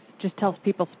it works. Just tell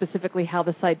people specifically how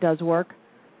the site does work.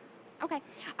 Okay.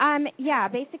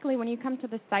 Basically when you come to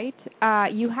the site,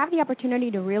 you have the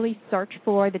opportunity to really search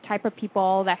for the type of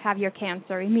people that have your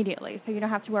cancer immediately, so you don't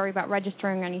have to worry about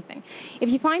registering or anything. If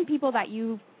you find people that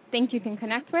you think you can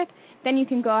connect with, then you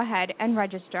can go ahead and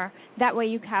register. That way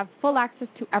you have full access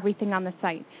to everything on the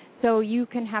site. So you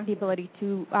can have the ability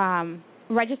to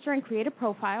register and create a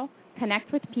profile,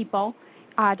 connect with people,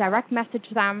 direct message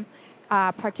them,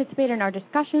 participate in our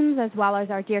discussions, as well as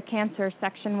our Dear Cancer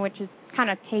section, which is kind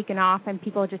of taken off and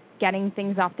people are just getting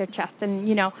things off their chest. And,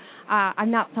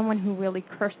 I'm not someone who really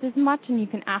curses much, and you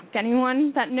can ask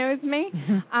anyone that knows me.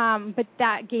 But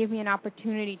that gave me an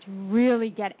opportunity to really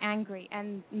get angry,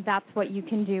 and that's what you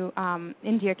can do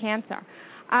in Dear Cancer.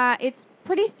 It's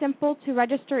pretty simple to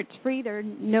register. It's free.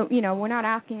 We're not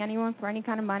asking anyone for any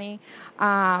kind of money.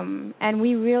 And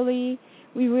we really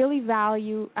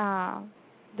value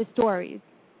the stories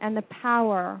and the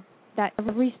power that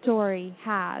every story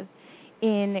has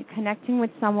in connecting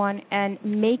with someone and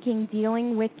making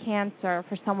dealing with cancer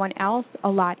for someone else a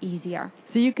lot easier.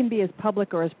 So you can be as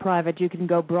public or as private. You can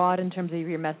go broad in terms of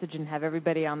your message and have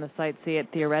everybody on the site see it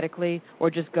theoretically, or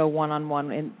just go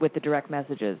one-on-one with the direct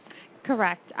messages.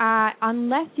 Correct.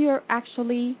 Unless you're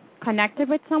actually connected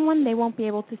with someone, they won't be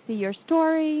able to see your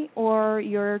story or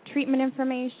your treatment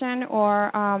information or,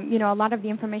 a lot of the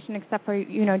information except for,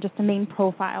 just the main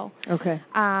profile. Okay.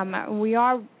 We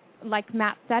are, like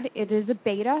Matt said, it is a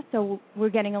beta, so we're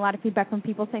getting a lot of feedback from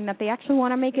people saying that they actually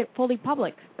want to make it fully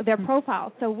public, their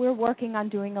profile. So we're working on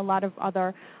doing a lot of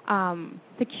other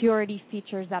security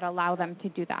features that allow them to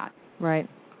do that. Right.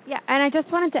 Yeah, and I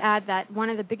just wanted to add that one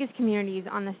of the biggest communities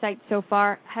on the site so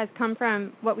far has come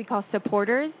from what we call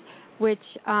supporters, which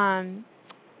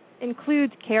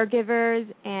includes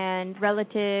caregivers and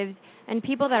relatives and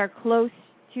people that are close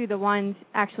to the ones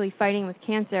actually fighting with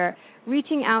cancer,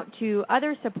 reaching out to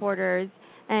other supporters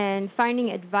and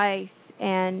finding advice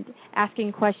and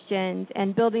asking questions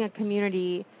and building a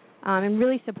community and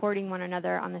really supporting one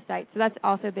another on the site. So that's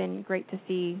also been great to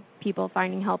see people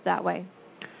finding help that way.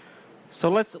 So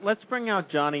let's bring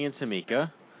out Johnny and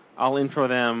Tamika. I'll intro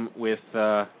them with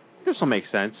this will make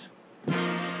sense. All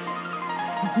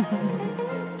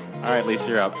right, Lisa,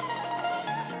 you're up.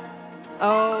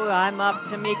 Oh, I'm up.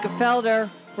 Tamika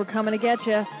Felder. We're coming to get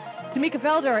you. Tamika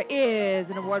Felder is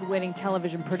an award-winning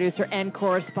television producer and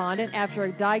correspondent. After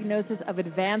a diagnosis of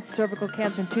advanced cervical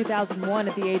cancer in 2001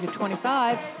 at the age of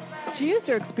 25, she used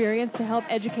her experience to help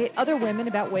educate other women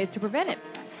about ways to prevent it.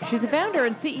 She's the founder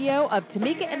and CEO of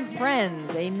Tamika and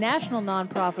Friends, a national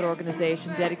nonprofit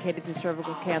organization dedicated to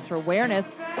cervical cancer awareness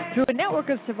through a network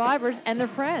of survivors and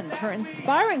their friends. Her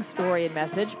inspiring story and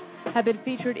message have been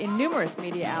featured in numerous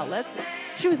media outlets.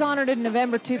 She was honored in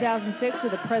November 2006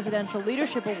 with a Presidential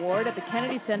Leadership Award at the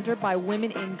Kennedy Center by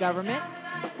Women in Government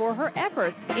for her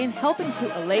efforts in helping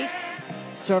to allay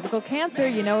cervical cancer.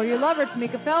 You know her, you love her,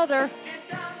 Tamika Felder.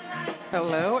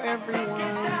 Hello, everyone.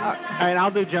 All right,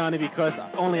 I'll do Johnny because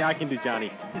only I can do Johnny.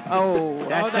 Oh,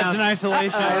 that's in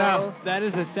isolation. I know. That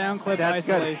is a sound clip That's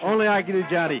isolation. good. Only I can do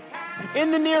Johnny.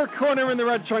 In the near corner in the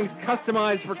red trunks,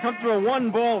 customized for comfortable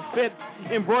one-ball fit,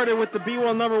 embroidered with the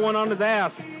B-Well #1 on his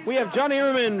ass, we have Johnny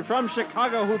Ehrman from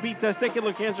Chicago, who beat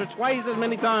testicular cancer twice as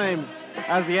many times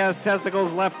as he has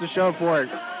testicles left to show for it.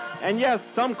 And yes,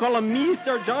 some call him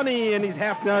Mr. Johnny, and he's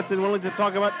half nuts and willing to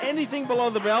talk about anything below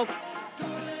the belt.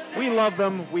 We love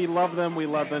them. We love them. We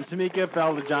love them. Tamika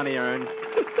Felder, Johnny Ehrman.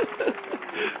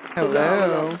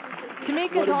 Hello.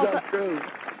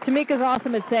 Tamika's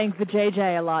awesome at saying the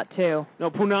JJ a lot, too. No,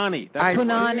 Punani. That's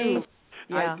Punani.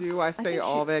 Yeah. I do. I say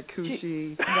all that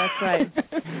coochie. That's right.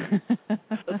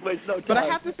 But I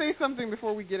have to say something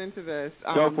before we get into this.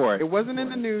 Go for it. It wasn't in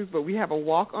the news, but we have a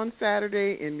walk on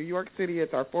Saturday in New York City.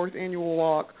 It's our 4th annual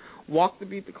walk.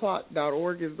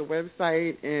 WalkToBeatTheClock.org is the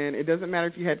website, and it doesn't matter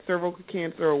if you had cervical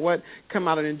cancer or what. Come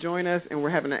out and join us, and we're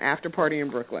having an after party in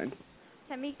Brooklyn.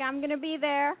 Tamika, I'm going to be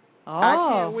there. Oh.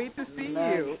 I can't wait to see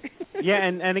you. Yeah,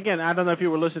 and again, I don't know if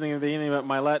you were listening at the beginning, but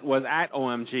Mylette was at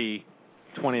OMG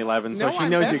 2011, so she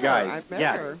knows you guys. I met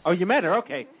her. Oh, you met her?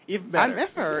 Okay, even better. I met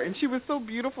her, and she was so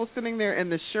beautiful sitting there in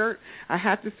the shirt. I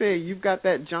have to say, you've got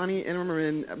that Johnny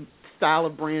Ehrman style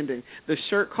of branding. The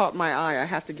shirt caught my eye. I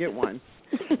have to get one.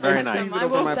 Very nice. I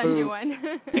will send you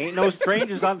one. Ain't no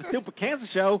strangers on the Stupid Cancer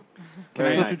Show. Can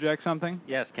I interject something?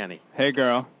 Yes, Kenny. Hey,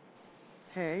 girl.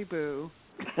 Hey, boo.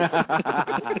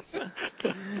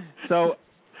 So,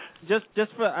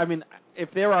 just for, I mean, if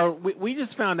there are, we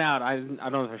just found out, I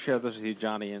don't know if I shared this with you,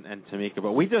 Johnny and Tamika,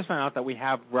 but we just found out that we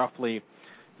have roughly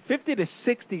 50 to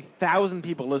 60,000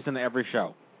 people listen to every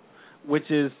show, which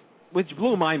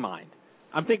blew my mind.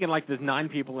 I'm thinking like there's 9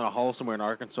 people in a hole somewhere in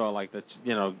Arkansas, like that's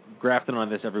grafting on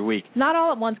this every week. Not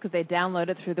all at once because they download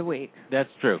it through the week. That's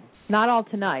true. Not all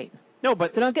tonight. No,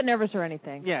 but so don't get nervous or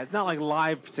anything. Yeah, it's not like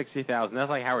live 60,000. That's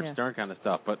like Howard Stern kind of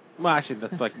stuff. But well, actually,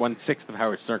 that's like 1/6 of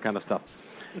Howard Stern kind of stuff.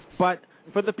 But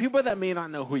for the people that may not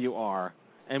know who you are,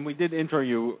 and we did intro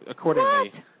you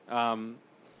accordingly.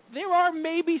 There are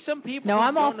maybe some people. No, who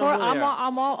I'm all don't for. know who they are.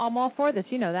 I'm all for this.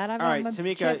 You know that. All right,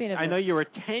 Tamika. I know you're a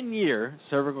 10-year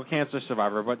cervical cancer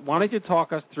survivor, but why don't you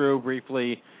talk us through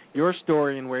briefly your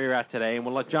story and where you're at today, and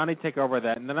we'll let Johnny take over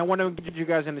that, and then I want to get you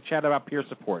guys in the chat about peer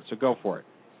support. So go for it.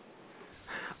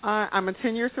 I'm a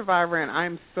 10-year survivor, and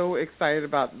I'm so excited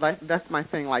about that's my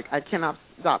thing. Like, I cannot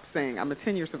stop saying I'm a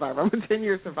 10-year survivor. I'm a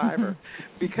 10-year survivor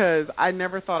because I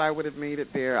never thought I would have made it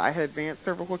there. I had advanced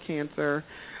cervical cancer.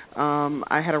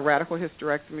 I had a radical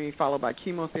hysterectomy followed by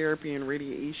chemotherapy and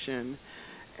radiation,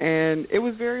 and it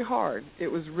was very hard. It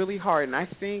was really hard, and I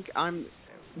think I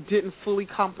didn't fully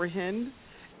comprehend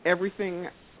everything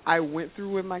I went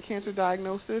through with my cancer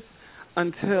diagnosis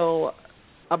until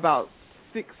about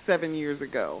 6-7 years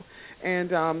ago.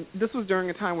 And this was during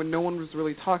a time when no one was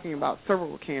really talking about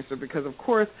cervical cancer because, of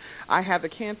course, I have a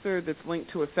cancer that's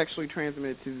linked to a sexually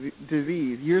transmitted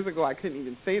disease. Years ago, I couldn't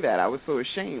even say that. I was so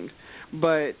ashamed.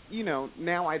 But,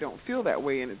 now I don't feel that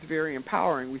way, and it's very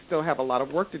empowering. We still have a lot of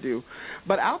work to do.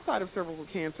 But outside of cervical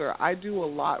cancer, I do a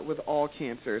lot with all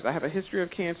cancers. I have a history of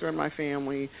cancer in my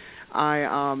family.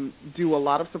 I do a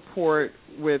lot of support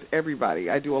with everybody.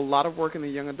 I do a lot of work in the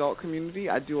young adult community.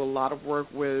 I do a lot of work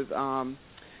with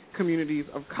communities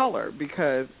of color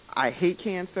because I hate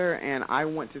cancer and I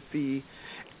want to see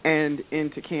end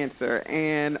into cancer.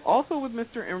 And also with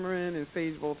Mr. Emmerman and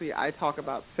Sage Volte, I talk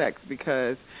about sex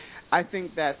because I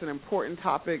think that's an important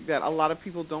topic that a lot of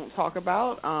people don't talk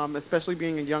about, especially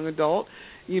being a young adult.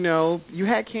 You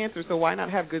had cancer, so why not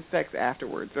have good sex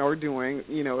afterwards or doing,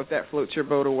 if that floats your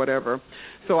boat or whatever.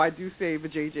 So I do say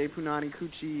vajayjay, punani,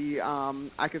 coochie.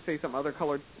 I could say some other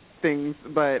colored things,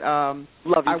 but I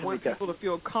want people to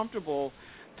feel comfortable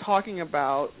talking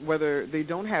about whether they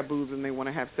don't have boobs and they want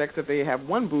to have sex, if they have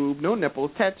one boob, no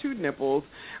nipples, tattooed nipples,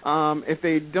 if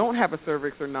they don't have a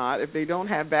cervix or not, if they don't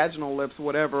have vaginal lips,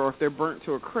 whatever, or if they're burnt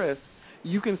to a crisp,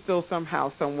 you can still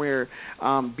somehow, somewhere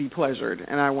be pleasured.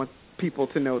 And I want people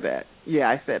to know that. Yeah,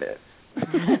 I said it.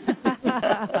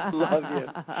 Love you.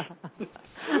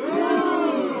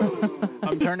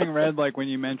 I'm turning red like when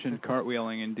you mentioned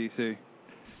cartwheeling in D.C.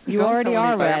 You already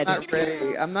are red.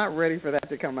 I'm not ready for that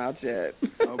to come out yet.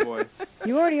 Oh, boy.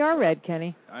 You already are red,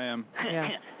 Kenny. I am. Yeah.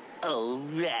 Oh,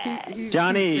 red.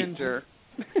 Johnny. Ginger.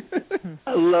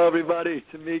 Hello, everybody.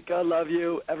 Tamika, I love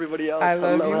you. Everybody else, I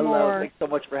love you more. Thanks so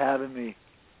much for having me.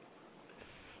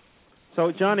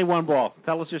 So, Johnny One Ball,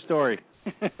 tell us your story.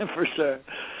 For sure.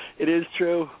 It is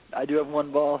true. I do have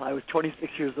one ball. I was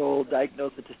 26 years old,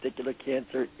 diagnosed with testicular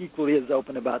cancer, equally as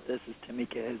open about this as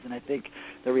Tamika is. And I think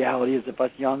the reality is if us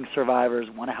young survivors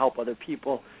want to help other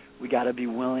people, we got to be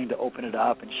willing to open it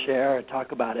up and share and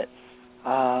talk about it.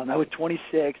 I was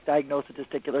 26, diagnosed with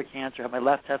testicular cancer, had my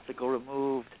left testicle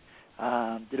removed,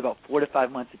 did about 4 to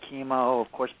 5 months of chemo,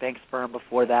 of course, bank sperm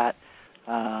before that.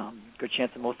 Good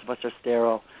chance that most of us are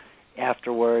sterile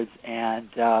afterwards, and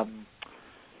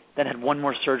then had one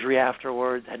more surgery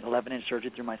afterwards, had an 11-inch surgery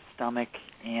through my stomach,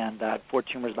 and 4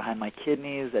 tumors behind my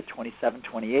kidneys at 27,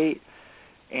 28.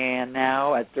 And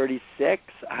now at 36,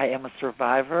 I am a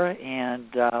survivor,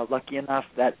 and lucky enough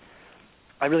that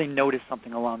I really noticed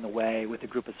something along the way with a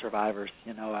group of survivors.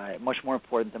 Much more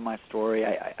important than my story.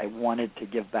 I wanted to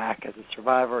give back as a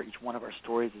survivor. Each one of our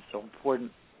stories is so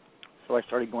important. So I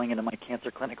started going into my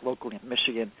cancer clinic locally in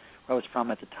Michigan, where I was from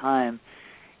at the time,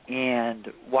 and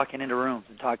walking into rooms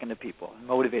and talking to people and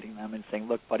motivating them and saying,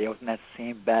 look, buddy, I was in that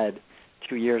same bed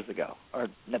 2 years ago, or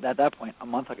at that point, a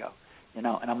month ago, and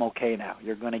I'm okay now.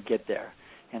 You're going to get there.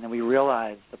 And then we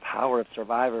realized the power of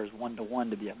survivors one-to-one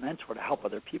to be a mentor, to help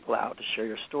other people out, to share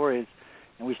your stories,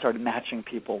 and we started matching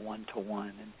people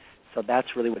one-to-one. And so that's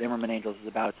really what Emmerman Angels is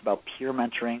about. It's about peer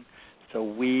mentoring. So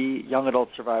we, young adult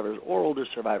survivors or older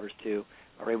survivors too,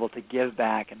 are able to give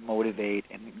back and motivate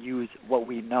and use what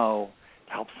we know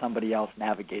to help somebody else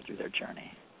navigate through their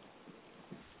journey.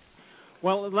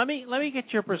 Well, let me get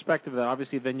your perspective. Then,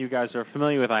 obviously, then you guys are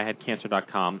familiar with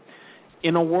IHadCancer.com.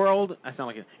 In a world, I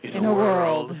sound like in a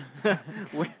world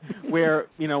where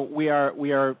we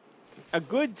are a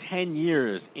good 10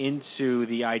 years into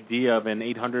the idea of an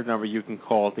 800 number you can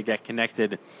call to get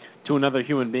connected to another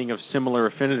human being of similar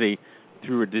affinity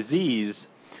through a disease.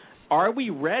 Are we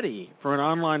ready for an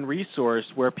online resource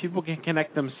where people can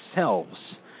connect themselves?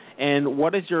 And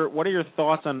what are your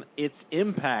thoughts on its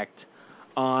impact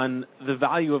on the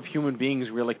value of human beings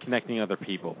really connecting other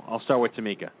people? I'll start with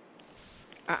Tamika.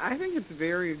 I think it's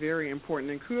very, very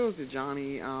important, and kudos to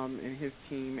Johnny and his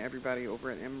team, everybody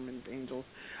over at Emmerman's Angels,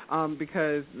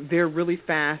 because they're really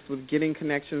fast with getting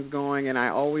connections going, and I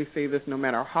always say this, no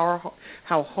matter how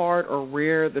hard or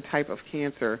rare the type of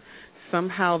cancer,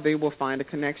 somehow they will find a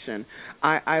connection.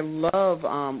 I love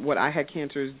what I Had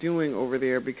Cancer is doing over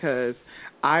there, because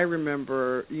I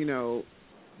remember,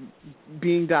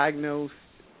 being diagnosed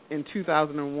in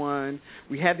 2001.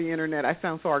 We had the internet. I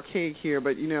sound so archaic here,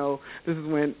 but this is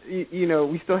when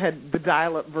we still had the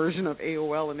dial-up version of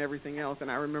AOL and everything else. And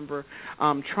I remember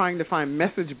trying to find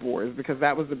message boards, because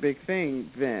that was the big thing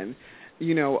then,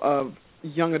 of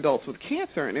young adults with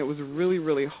cancer, and it was really,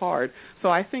 really hard. So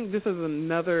I think this is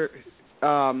another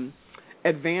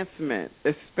advancement,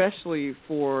 especially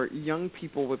for young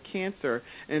people with cancer,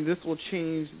 and this will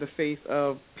change the face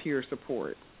of peer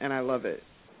support, and I love it.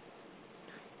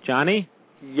 Johnny?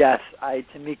 Yes,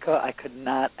 Tamika, I could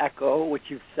not echo what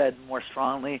you've said more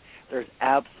strongly. There's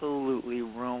absolutely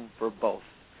room for both.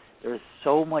 There is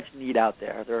so much need out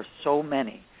there. There are so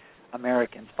many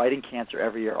Americans fighting cancer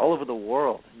every year, all over the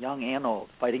world, young and old,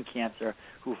 fighting cancer,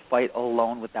 who fight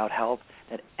alone without help,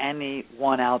 that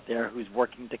anyone out there who's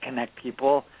working to connect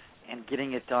people and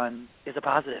getting it done is a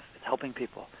positive. It's helping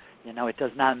people. You know, it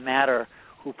does not matter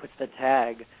who puts the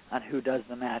tag on who does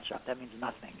the matchup. That means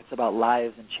nothing. It's about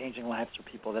lives and changing lives for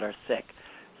people that are sick.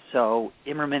 So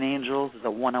Immerman Angels is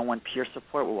a one-on-one peer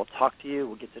support where we'll talk to you,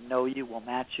 we'll get to know you, we'll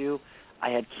match you. I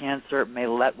had cancer.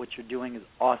 Maylette, what you're doing is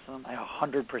awesome. I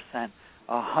 100%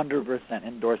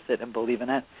 endorse it and believe in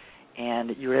it.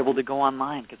 And you're able to go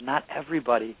online because not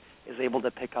everybody is able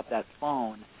to pick up that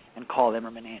phone and call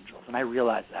Immerman Angels. And I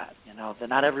realize that, you know, that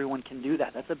not everyone can do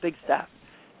that. That's a big step,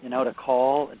 you know, to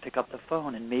call and pick up the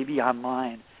phone. And maybe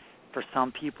online for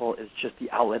some people is just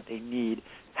the outlet they need.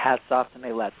 Hats off to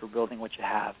Maylette for building what you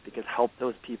have, because help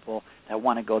those people that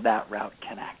want to go that route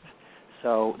connect.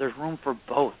 So there's room for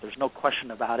both. There's no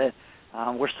question about it.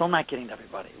 We're still not getting to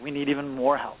everybody. We need even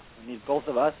more help. We need both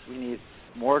of us. We need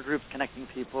more groups connecting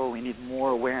people. We need more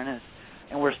awareness.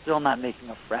 And we're still not making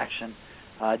a fraction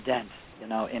dent, you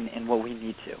know, in what we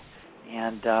need to.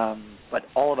 And but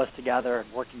all of us together,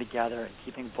 working together, and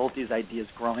keeping both these ideas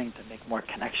growing to make more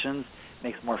connections,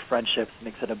 makes more friendships,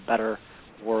 makes it a better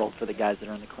world for the guys that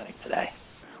are in the clinic today.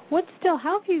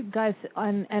 How have you guys,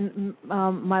 and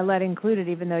Maylette included,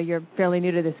 even though you're fairly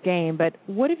new to this game, but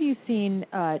what have you seen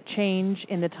change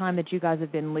in the time that you guys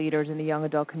have been leaders in the young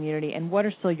adult community, and what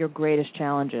are still your greatest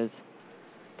challenges?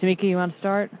 Tamika, you want to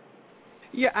start?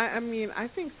 Yeah, I mean, I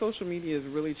think social media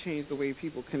has really changed the way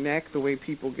people connect, the way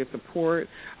people get support.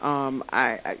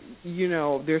 You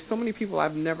know, there's so many people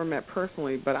I've never met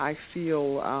personally, but I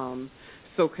feel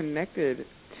so connected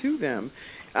to them.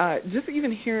 Just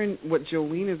even hearing what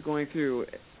Jolene is going through,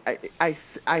 I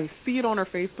see it on her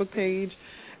Facebook page,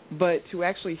 but to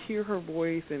actually hear her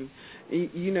voice and,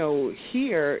 you know,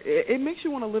 it makes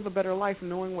you want to live a better life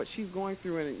knowing what she's going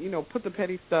through and, you know, put the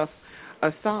petty stuff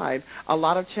aside. A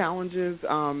lot of challenges.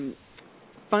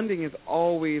 Funding is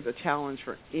always a challenge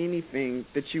for anything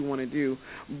that you want to do,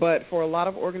 but for a lot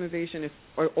of organizations,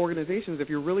 if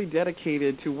you're really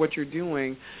dedicated to what you're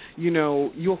doing, you know,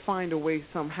 you'll find a way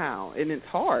somehow, and it's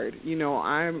hard. You know,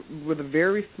 I'm with a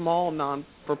very small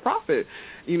non-for-profit.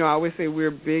 You know, I always say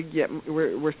we're big yet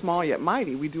we're small yet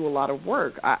mighty. We do a lot of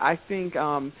work. I think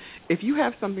if you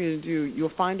have something to do,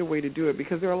 you'll find a way to do it,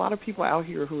 because there are a lot of people out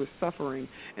here who are suffering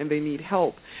and they need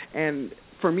help. And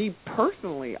for me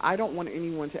personally, I don't want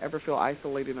anyone to ever feel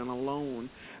isolated and alone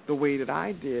the way that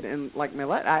I did. And like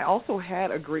Maylette, I also had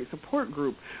a great support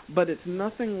group, but it's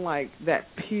nothing like that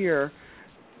peer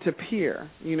to peer,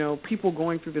 you know, people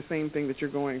going through the same thing that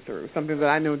you're going through, something that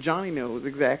I know Johnny knows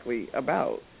exactly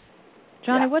about.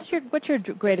 Johnny, yeah. What's your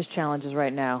greatest challenges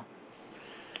right now?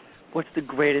 What's the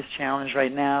greatest challenge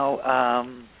right now?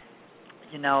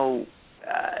 You know,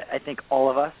 I think all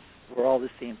of us, we're all the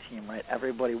same team, right?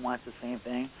 Everybody wants the same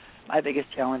thing. My biggest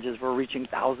challenge is we're reaching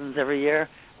thousands every year,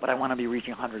 but I want to be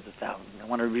reaching hundreds of thousands. I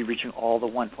want to be reaching all the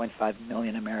 1.5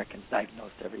 million Americans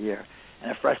diagnosed every year. And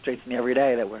it frustrates me every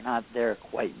day that we're not there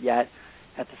quite yet.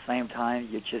 At the same time,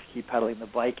 you just keep pedaling the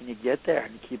bike and you get there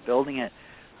and you keep building it.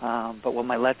 But what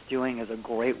Maylette's doing is a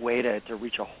great way to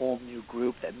reach a whole new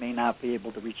group that may not be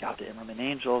able to reach out to Immerman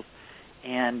Angels,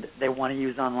 and they want to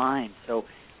use online. So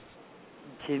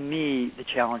to me, the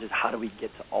challenge is how do we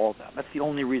get to all of them? That's the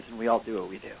only reason we all do what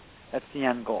we do. That's the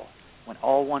end goal. When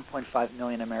all 1.5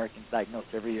 million Americans diagnosed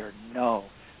every year know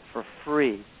for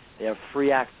free, they have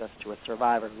free access to a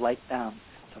survivor like them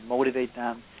to motivate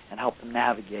them and help them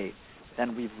navigate,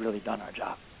 then we've really done our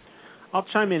job. I'll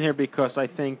chime in here because I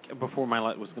think, before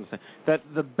Maylette was going to say, that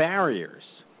the barriers,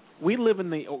 we live in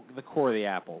the core of the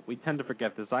apple. We tend to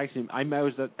forget this. I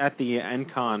was at the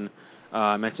NCON,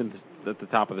 I mentioned at the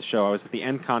top of the show, I was at the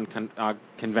NCON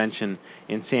convention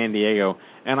in San Diego,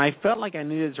 and I felt like I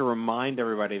needed to remind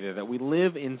everybody there that we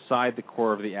live inside the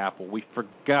core of the apple. We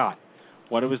forgot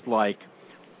what it was like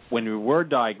when we were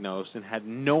diagnosed and had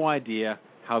no idea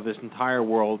how this entire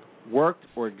world worked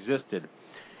or existed.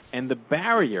 And the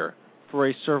barrier for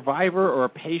a survivor or a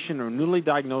patient or newly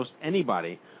diagnosed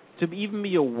anybody to even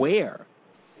be aware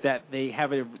that they have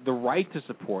the right to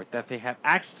support, that they have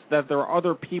access, that there are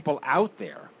other people out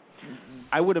there. Mm-hmm.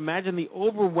 I would imagine the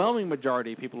overwhelming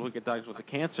majority of people who get diagnosed with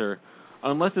a cancer,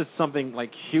 unless it's something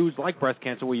like huge like breast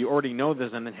cancer where you already know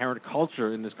there's an inherent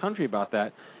culture in this country about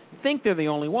that, think they're the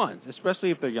only ones,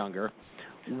 especially if they're younger.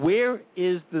 Where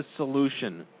is the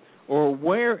solution, or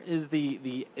where is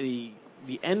the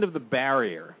end of the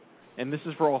barrier? And this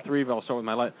is for all three of us, I'll start with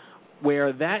Maylette,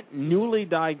 where that newly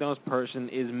diagnosed person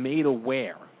is made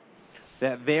aware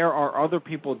that there are other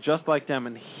people just like them,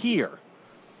 and here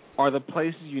are the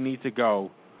places you need to go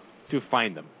to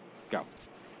find them. Go.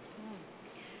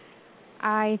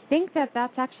 I think that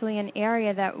that's actually an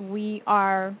area that we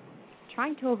are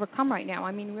trying to overcome right now.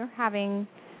 I mean, we're having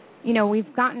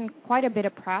we've gotten quite a bit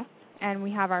of press, and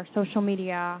we have our social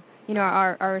media,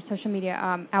 our social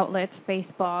media outlets,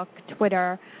 Facebook,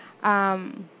 Twitter.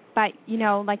 But,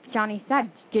 like Johnny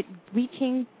said,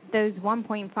 reaching those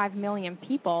 1.5 million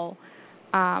people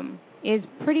is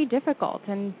pretty difficult,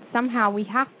 and somehow we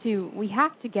have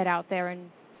to get out there and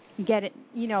get it,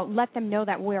 let them know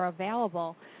that we're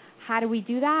available. How do we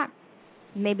do that?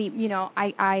 Maybe,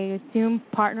 I assume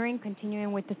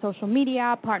continuing with the social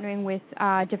media, partnering with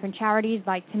different charities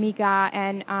like Tamika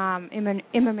and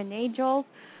Immerman Angels.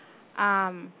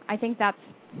 I think that's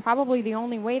probably the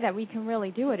only way that we can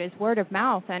really do it is word of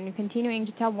mouth and continuing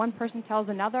to tell one person tells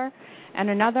another and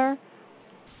another.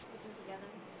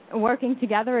 Working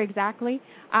together, exactly.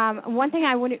 One thing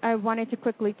I wanted to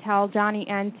quickly tell Johnny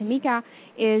and Tamika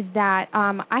is that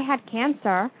I Had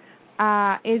Cancer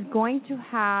is going to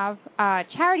have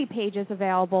charity pages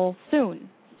available soon.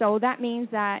 So that means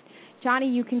that, Johnny,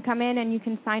 you can come in and you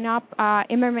can sign up.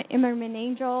 Immerman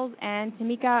Angels and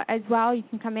Tamika as well, you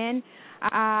can come in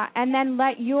and then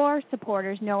let your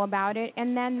supporters know about it.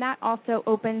 And then that also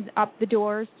opens up the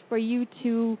doors for you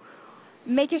to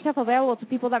make yourself available to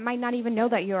people that might not even know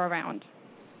that you're around.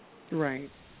 Right.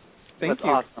 That's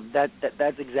awesome.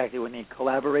 That's exactly what we need.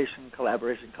 Collaboration.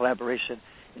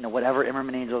 Whatever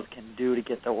Immerman Angels can do to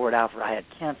get the word out for I Had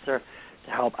Cancer,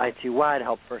 to help ITY, to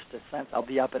help First Defense. I'll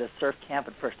be up at a surf camp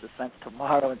at First Defense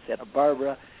tomorrow in Santa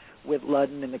Barbara with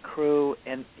Ludden and the crew,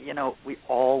 and, we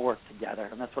all work together.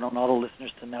 And that's what I want all the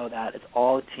listeners to know, that it's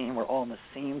all a team. We're all on the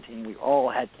same team. We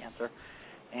all had cancer,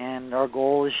 and our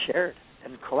goal is shared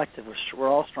and collective. We're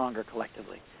all stronger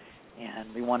collectively,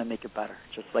 and we want to make it better.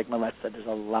 Just like Millette said, there's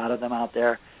a lot of them out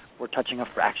there. We're touching a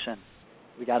fraction.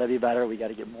 We got to be better. We got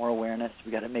to get more awareness.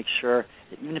 We got to make sure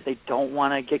that even if they don't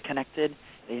want to get connected,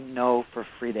 they know for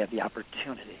free they have the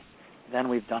opportunity. Then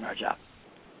we've done our job.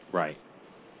 Right.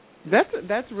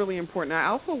 That's really important. I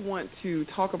also want to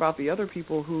talk about the other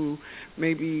people who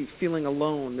may be feeling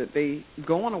alone, that they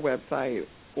go on a website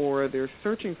or they're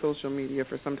searching social media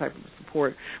for some type of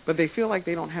support, but they feel like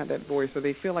they don't have that voice, or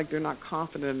they feel like they're not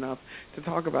confident enough to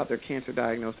talk about their cancer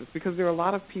diagnosis, because there are a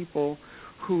lot of people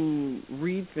who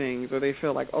read things, or they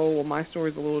feel like, oh, well, my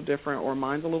story's a little different, or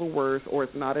mine's a little worse, or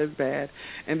it's not as bad,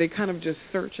 and they kind of just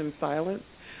search in silence.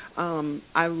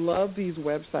 I love these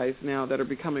websites now that are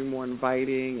becoming more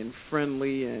inviting and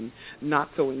friendly and not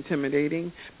so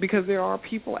intimidating, because there are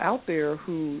people out there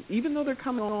who, even though they're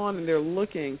coming on and they're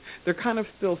looking, they're kind of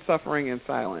still suffering in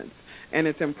silence. And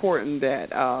it's important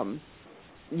that,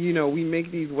 we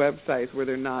make these websites where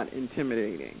they're not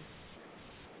intimidating.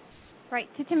 Right.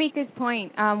 To Tamika's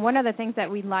point, one of the things that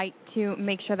we like to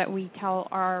make sure that we tell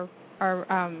our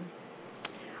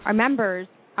members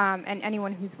and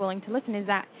anyone who's willing to listen is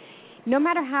that no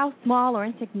matter how small or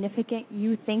insignificant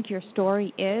you think your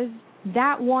story is,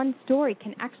 that one story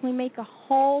can actually make a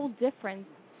whole difference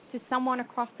to someone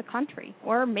across the country,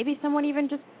 or maybe someone even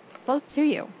just close to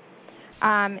you.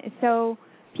 So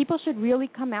people should really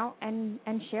come out and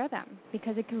share them,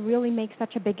 because it can really make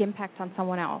such a big impact on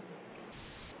someone else.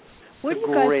 It's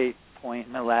a great point,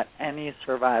 Millette. Any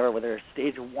survivor, whether it's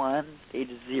stage 1, stage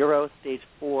 0, stage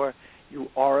 4, you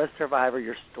are a survivor.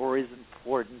 Your story is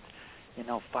important.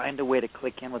 Find a way to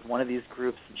click in with one of these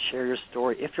groups and share your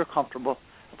story, if you're comfortable,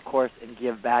 of course, and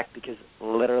give back, because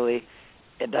literally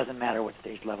it doesn't matter what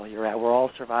stage level you're at. We're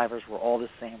all survivors. We're all the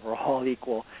same. We're all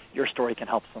equal. Your story can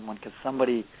help someone, because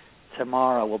somebody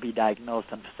tomorrow will be diagnosed,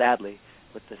 and sadly,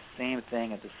 with the same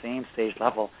thing at the same stage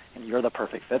level, and you're the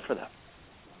perfect fit for them.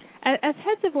 As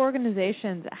heads of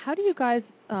organizations, how do you guys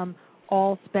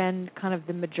all spend kind of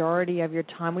the majority of your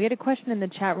time? We had a question in the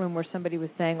chat room where somebody was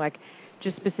saying, like,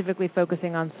 just specifically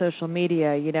focusing on social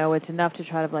media, it's enough to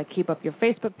try to, keep up your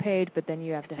Facebook page, but then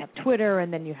you have to have Twitter,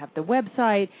 and then you have the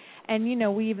website. And,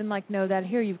 we even, know that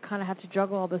here you kind of have to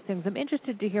juggle all those things. I'm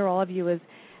interested to hear all of you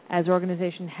as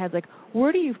organization heads,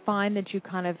 where do you find that you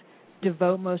kind of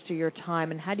devote most of your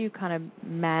time, and how do you kind of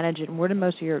manage it, and where do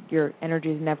most of your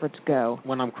energies and efforts go?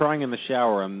 When I'm crying in the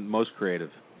shower, I'm most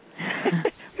creative.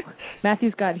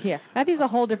 Matthew's a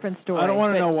whole different story. I don't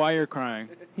want to know why you're crying.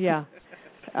 Yeah.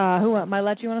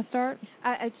 Millette, you want to start?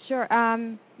 Sure.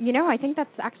 I think that's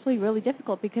actually really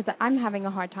difficult, because I'm having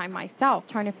a hard time myself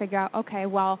trying to figure out, okay,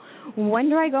 well, when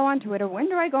do I go on Twitter? When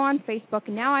do I go on Facebook?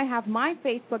 And now I have my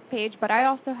Facebook page, but I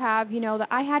also have, the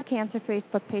I Had Cancer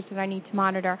Facebook page that I need to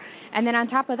monitor. And then on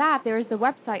top of that, there is the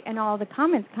website and all the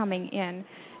comments coming in.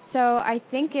 So I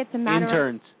think it's a matter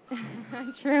Interns.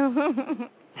 True.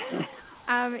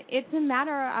 It's a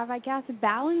matter of, I guess,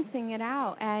 balancing it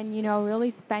out and,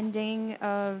 really spending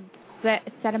a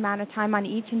set amount of time on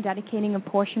each and dedicating a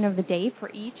portion of the day for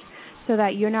each so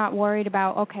that you're not worried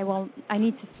about, okay, well, I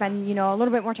need to spend, a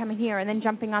little bit more time in here and then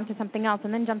jumping onto something else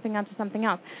and then jumping onto something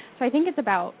else. So I think it's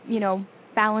about,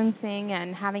 balancing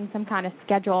and having some kind of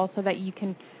schedule so that you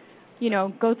can,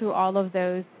 go through all of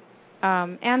those.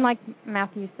 And like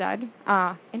Matthew said,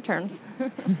 interns.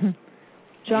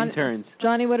 Interns.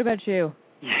 Johnny, what about you?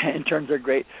 Yeah, interns are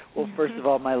great. Well, first of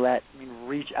all,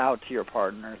 reach out to your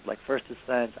partners, like First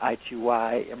Ascent,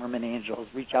 I2Y, Immerman Angels.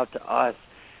 Reach out to us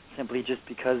simply just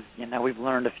because, we've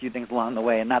learned a few things along the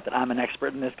way. And not that I'm an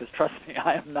expert in this, because trust me,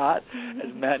 I am not,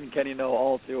 as Matt and Kenny know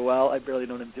all too well. I barely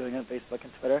know what I'm doing on Facebook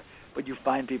and Twitter, but you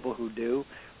find people who do.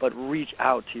 But reach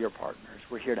out to your partners.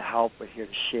 We're here to help. We're here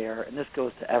to share. And this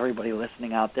goes to everybody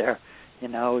listening out there.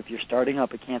 If you're starting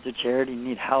up a cancer charity and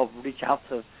need help, reach out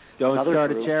to another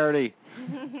start group. a charity.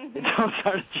 Don't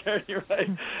start a charity, right?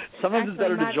 Sometimes it's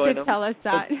better to join them. Tell us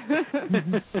that.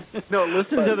 No,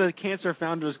 listen to the Cancer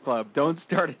Founders Club. Don't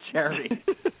start a charity.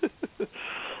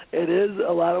 It is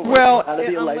a lot of work. Well,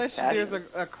 unless there's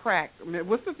a crack.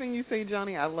 What's the thing you say,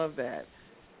 Johnny? I love that.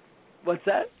 What's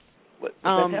that?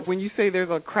 When you say there's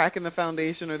a crack in the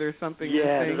foundation or there's something.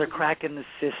 Yeah, there's a crack in the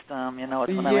system. It's one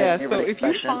of my favorite if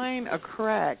you find a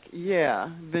crack,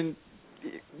 then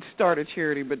start a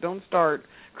charity, but don't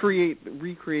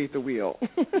recreate the wheel.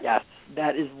 Yes,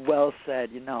 that is well said.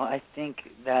 I think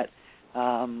that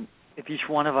if each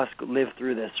one of us could live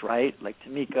through this, right? Like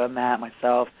Tamika, Matt,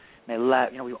 myself,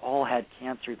 we've all had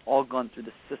cancer. We've all gone through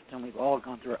the system. We've all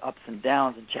gone through our ups and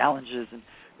downs and challenges and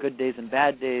good days and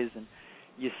bad days. And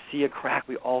you see a crack,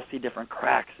 we all see different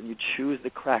cracks, and you choose the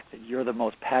crack that you're the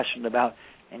most passionate about,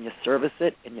 and you service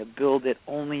it and you build it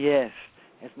only if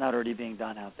it's not already being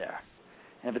done out there.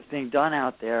 And if it's being done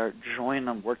out there, join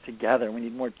them, work together. We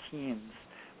need more teams.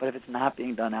 But if it's not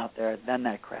being done out there, then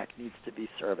that crack needs to be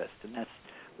serviced. And that's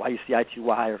why you see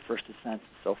I2Y or First Ascent and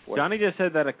so forth. Johnny just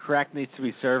said that a crack needs to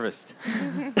be serviced.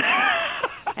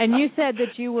 And you said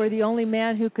that you were the only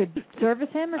man who could service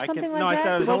him or something like that? No, I said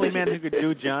I was the only man who could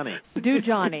do Johnny. Do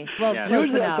Johnny. Well, yes.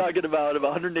 Usually I'm talking about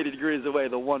 180 degrees away,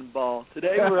 the one ball.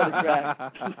 Today we're at a crack.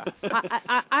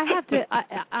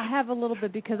 I have a little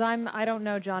bit because I don't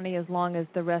know Johnny as long as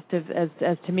the rest of as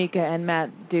Tamika and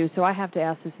Matt do, so I have to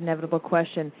ask this inevitable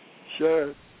question.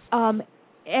 Sure.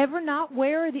 Ever not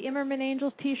wear the Immerman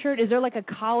Angels T-shirt? Is there like a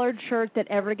collared shirt that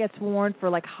ever gets worn for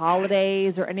like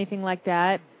holidays or anything like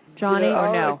that, Johnny, there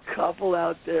or no? There are a couple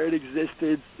out there in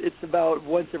existence. It's about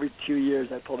once every 2 years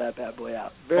I pull that bad boy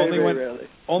out. Very rarely.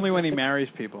 Only when he marries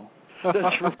people. That's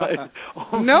right.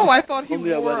 No, I thought he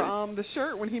wore the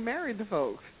shirt when he married the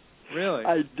folks. Really?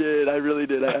 I did. I really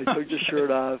did. I took the shirt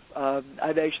off.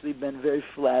 I've actually been very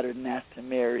flattered and asked to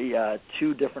marry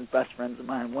two different best friends of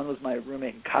mine. One was my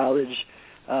roommate in college.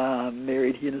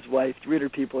 Married he and his wife,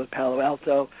 300 people at Palo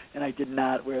Alto, and I did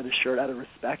not wear the shirt out of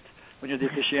respect. When you're the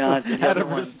officiant, and out of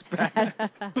respect.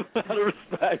 Out of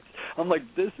respect. I'm like,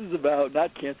 this is about not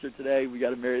cancer today. We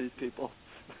got to marry these people.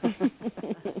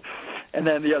 And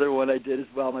then the other one I did as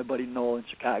well. My buddy Noel in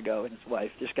Chicago and his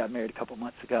wife just got married a couple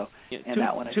months ago. Yeah, and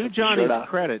that one I to took Johnny's the shirt off.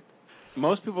 credit,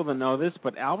 most people don't know this,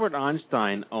 but Albert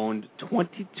Einstein owned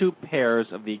 22 pairs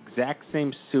of the exact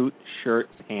same suit, shirt,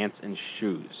 pants, and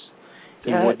shoes. He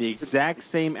wore the exact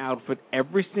same outfit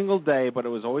every single day, but it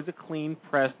was always a clean,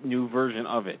 pressed, new version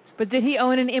of it. But did he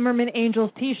own an Immerman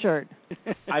Angels T-shirt?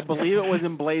 I believe it was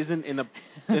emblazoned in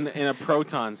a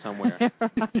proton somewhere.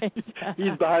 Right.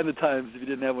 He's behind the times if he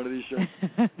didn't have one of these shirts.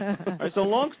 All right, so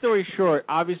long story short,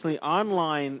 obviously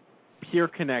online peer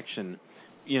connection,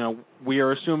 we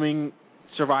are assuming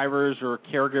survivors or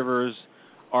caregivers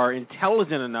are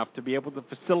intelligent enough to be able to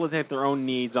facilitate their own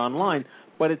needs online,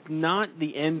 but it's not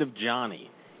the end of Johnny.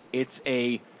 It's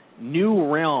a new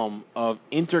realm of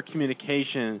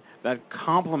intercommunication that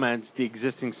complements the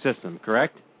existing system,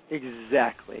 correct?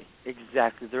 Exactly.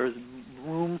 There's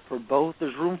room for both.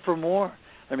 There's room for more.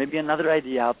 There may be another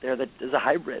idea out there that is a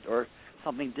hybrid or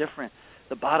something different.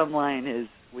 The bottom line is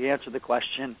we answer the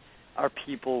question, are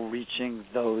people reaching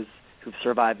those who've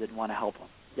survived and want to help them?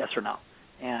 Yes or no?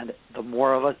 And the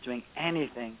more of us doing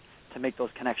anything to make those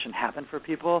connections happen for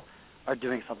people are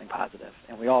doing something positive.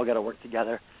 And we all got to work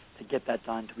together to get that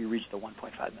done till we reach the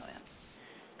 1.5 million.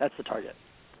 That's the target.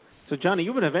 So, Johnny,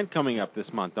 you have an event coming up this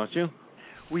month, don't you?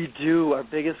 We do. Our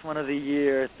biggest one of the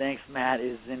year, thanks, Matt,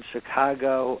 is in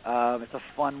Chicago. It's a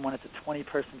fun one. It's a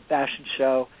 20-person fashion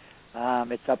show.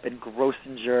 It's up in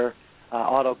Grossinger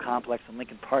Auto Complex in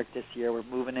Lincoln Park this year. We're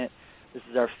moving it. This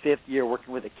is our 5th year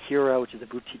working with Akira, which is a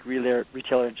boutique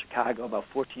retailer in Chicago, about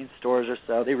 14 stores or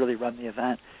so. They really run the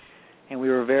event. And we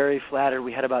were very flattered.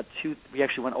 We had we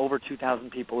actually went over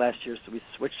 2,000 people last year, so we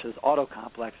switched to this auto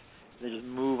complex. They just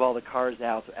move all the cars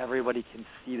out so everybody can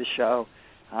see the show.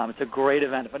 It's a great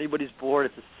event. If anybody's bored,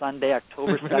 it's a Sunday,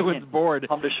 October 2nd. If anyone's bored,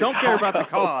 come to don't Chicago. care about the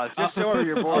cause. Just show her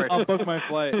you're bored. I'll book my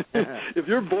flight. If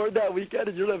you're bored that weekend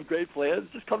and you don't have great plans,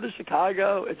 just come to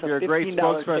Chicago. It's You're a a great $15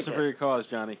 spokesperson ticket. for your cause,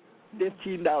 Johnny.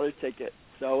 $15 ticket.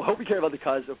 So hope you care about the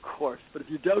cause, of course. But if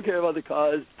you don't care about the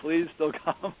cause, please still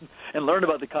come and learn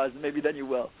about the cause, and maybe then you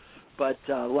will. But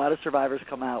a lot of survivors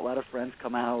come out, a lot of friends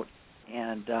come out,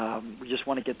 and we just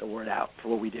want to get the word out for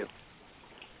what we do.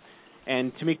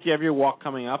 And Tamika, you have your walk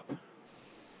coming up.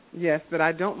 Yes, that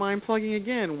I don't mind plugging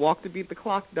again.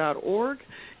 WalkToBeatTheClock.org.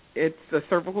 It's a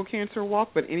cervical cancer walk,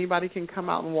 but anybody can come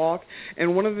out and walk.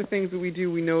 And one of the things that we do,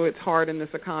 we know it's hard in this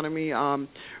economy.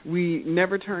 We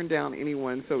never turn down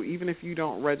anyone. So even if you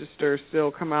don't register, still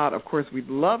come out. Of course, we'd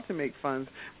love to make funds,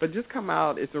 but just come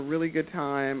out. It's a really good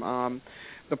time.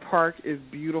 The park is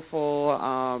beautiful.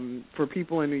 For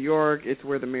people in New York, it's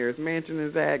where the mayor's mansion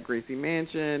is at, Gracie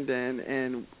Mansion,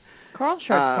 and Carl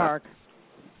Schurz Park.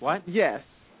 What? Yes.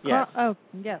 Yes.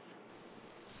 Yes.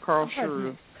 Carl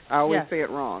Schurz. I always Yes. say it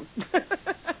wrong.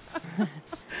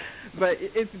 But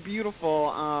it's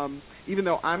beautiful. Even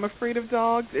though I'm afraid of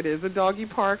dogs, it is a doggy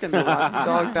park, and there are lots of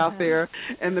dogs out there.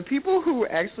 And the people who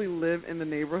actually live in the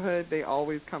neighborhood, they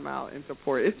always come out and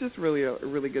support. It's just really a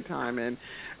really good time, and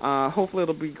hopefully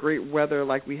it'll be great weather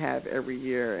like we have every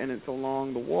year. And it's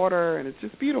along the water, and it's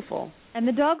just beautiful. And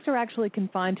the dogs are actually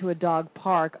confined to a dog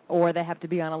park, or they have to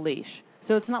be on a leash.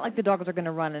 So it's not like the dogs are going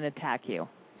to run and attack you.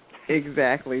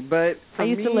 Exactly, but for I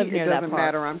used me, to live near it that doesn't park.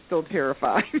 matter. I'm still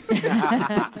terrified.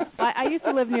 I used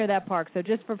to live near that park, so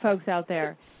just for folks out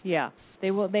there, yeah,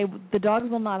 the dogs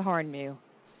will not harm you.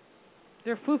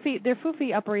 They're foofy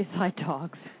Upper East Side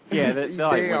dogs. Yeah, they're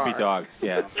like wimpy dogs.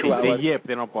 Yeah, they yip,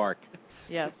 they don't bark.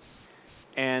 Yes.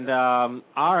 And all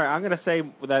right, I'm gonna say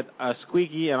that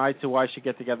Squeaky and I2Y should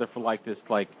get together for like this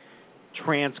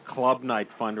trans club night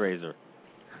fundraiser.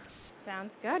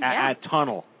 Sounds good. At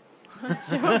Tunnel.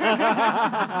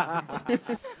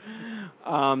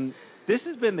 This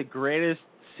has been the greatest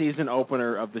season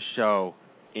opener of the show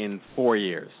in 4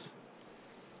 years.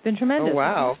 Been tremendous. Oh,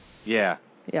 wow. Yeah.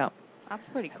 Yeah. That's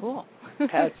pretty cool.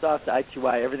 Hats off to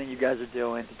I2Y, everything you guys are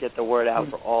doing to get the word out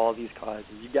for all these causes.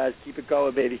 You guys keep it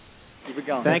going, baby. Keep it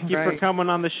going. Thank you for coming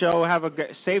on the show. Have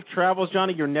safe travels,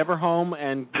 Johnny. You're never home,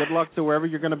 and good luck to wherever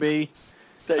you're going to be.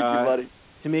 Thank you, buddy.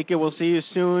 Tamika, we'll see you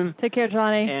soon. Take care,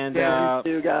 Johnny. And you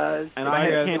too, guys. And I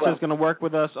Had Cancer is going to work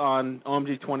with us on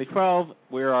OMG 2012.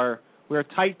 We're a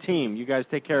tight team. You guys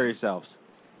take care of yourselves.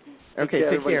 Okay,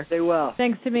 take care. Stay well.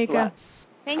 Thanks, Tamika.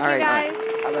 Thank All you, right.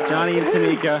 guys. Johnny and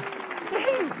Tamika.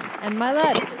 And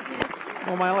Mylette.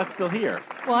 Well, Mylette's still here.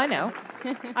 Well, I know.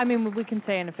 I mean, we can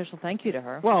say an official thank you to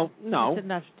her. Well, no.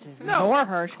 Not to ignore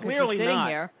her. Clearly she's sitting not.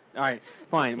 here. All right,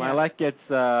 fine. Yeah. Mylette gets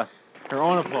her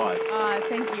own applause.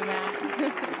 Thank you, Matt.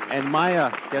 And Maya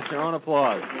gets her own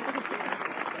applause.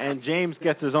 And James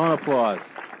gets his own applause.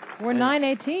 We're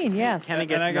 9:18, yes. Kenny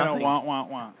gets and I got nothing. a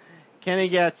want. Kenny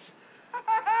gets...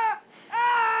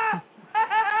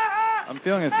 I'm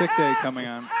feeling a sick day coming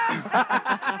on.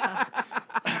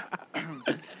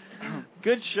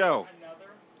 Good show.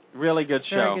 Really good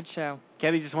show. Very good show.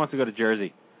 Kenny just wants to go to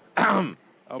Jersey. Oh,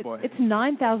 boy. It's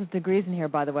 9,000 degrees in here,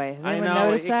 by the way. Has I anyone know.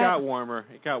 noticed It that? got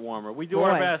warmer. We do Boy.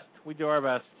 our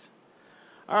best.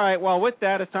 All right, well, with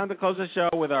that, it's time to close the show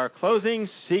with our closing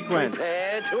sequence.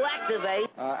 Prepare to activate.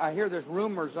 I hear there's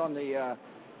rumors on the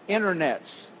internets.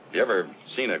 You ever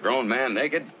seen a grown man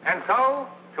naked? And so,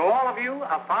 to all of you,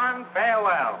 a fond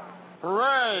farewell.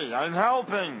 Hooray, I'm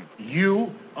helping.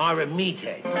 You are a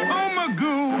meathead. Oh,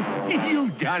 Magoo,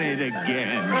 you've done it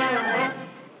again.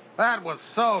 That was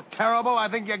so terrible, I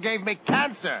think you gave me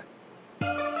cancer.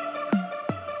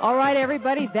 All right,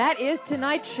 everybody, that is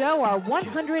tonight's show, our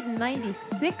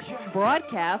 196th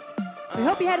broadcast. We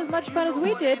hope you had as much fun as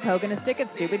we did poking a stick at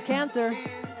stupid cancer.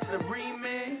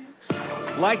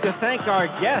 Like to thank our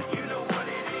guests,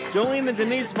 Jolene and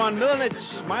Denise von Milanich,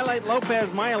 Mylite Lopez,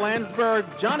 Maya Landsberg,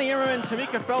 Johnny Immerman,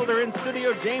 Tamika Felder in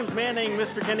studio, James Manning,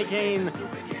 Mr. Kenny Kane,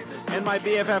 and my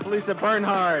BFF Lisa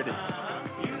Bernhard.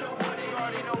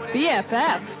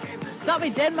 BFF? Stop me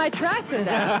dead in my tracks with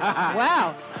that.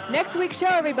 Wow. Next week's show,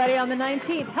 everybody, on the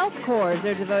 19th, Health Corps.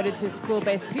 They're devoted to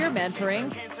school-based peer mentoring.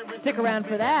 Stick around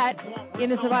for that. In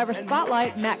the Survivor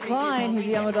Spotlight, Matt Klein, who's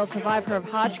a young adult survivor of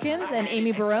Hodgkin's, and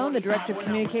Amy Barone, the Director of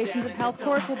Communications of Health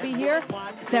Corps, will be here.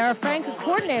 Sarah Frank, the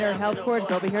coordinator of Health Corps,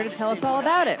 will be here to tell us all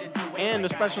about it. And a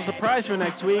special surprise for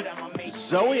next week,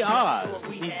 Zoe Oz,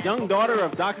 the young daughter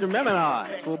of Dr. Mehmet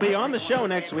Oz, will be on the show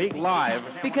next week live.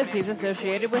 Because he's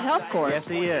associated with Health Corps. Yes,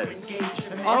 he is.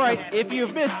 All right, if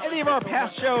you've missed any of our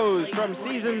past shows from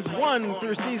seasons 1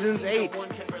 through seasons 8,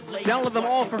 Download them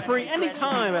all for free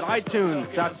anytime at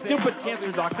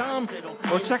iTunes.stupidcancer.com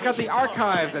or check out the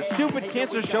archives at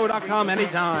stupidcancershow.com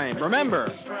anytime. Remember,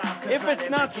 if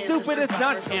it's not stupid, it's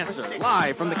not cancer.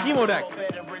 Live from the chemo deck.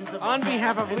 On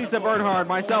behalf of Lisa Bernhard,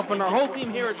 myself, and our whole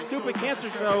team here at Stupid Cancer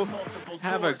Show,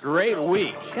 have a great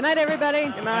week. Good night, everybody.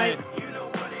 Good night.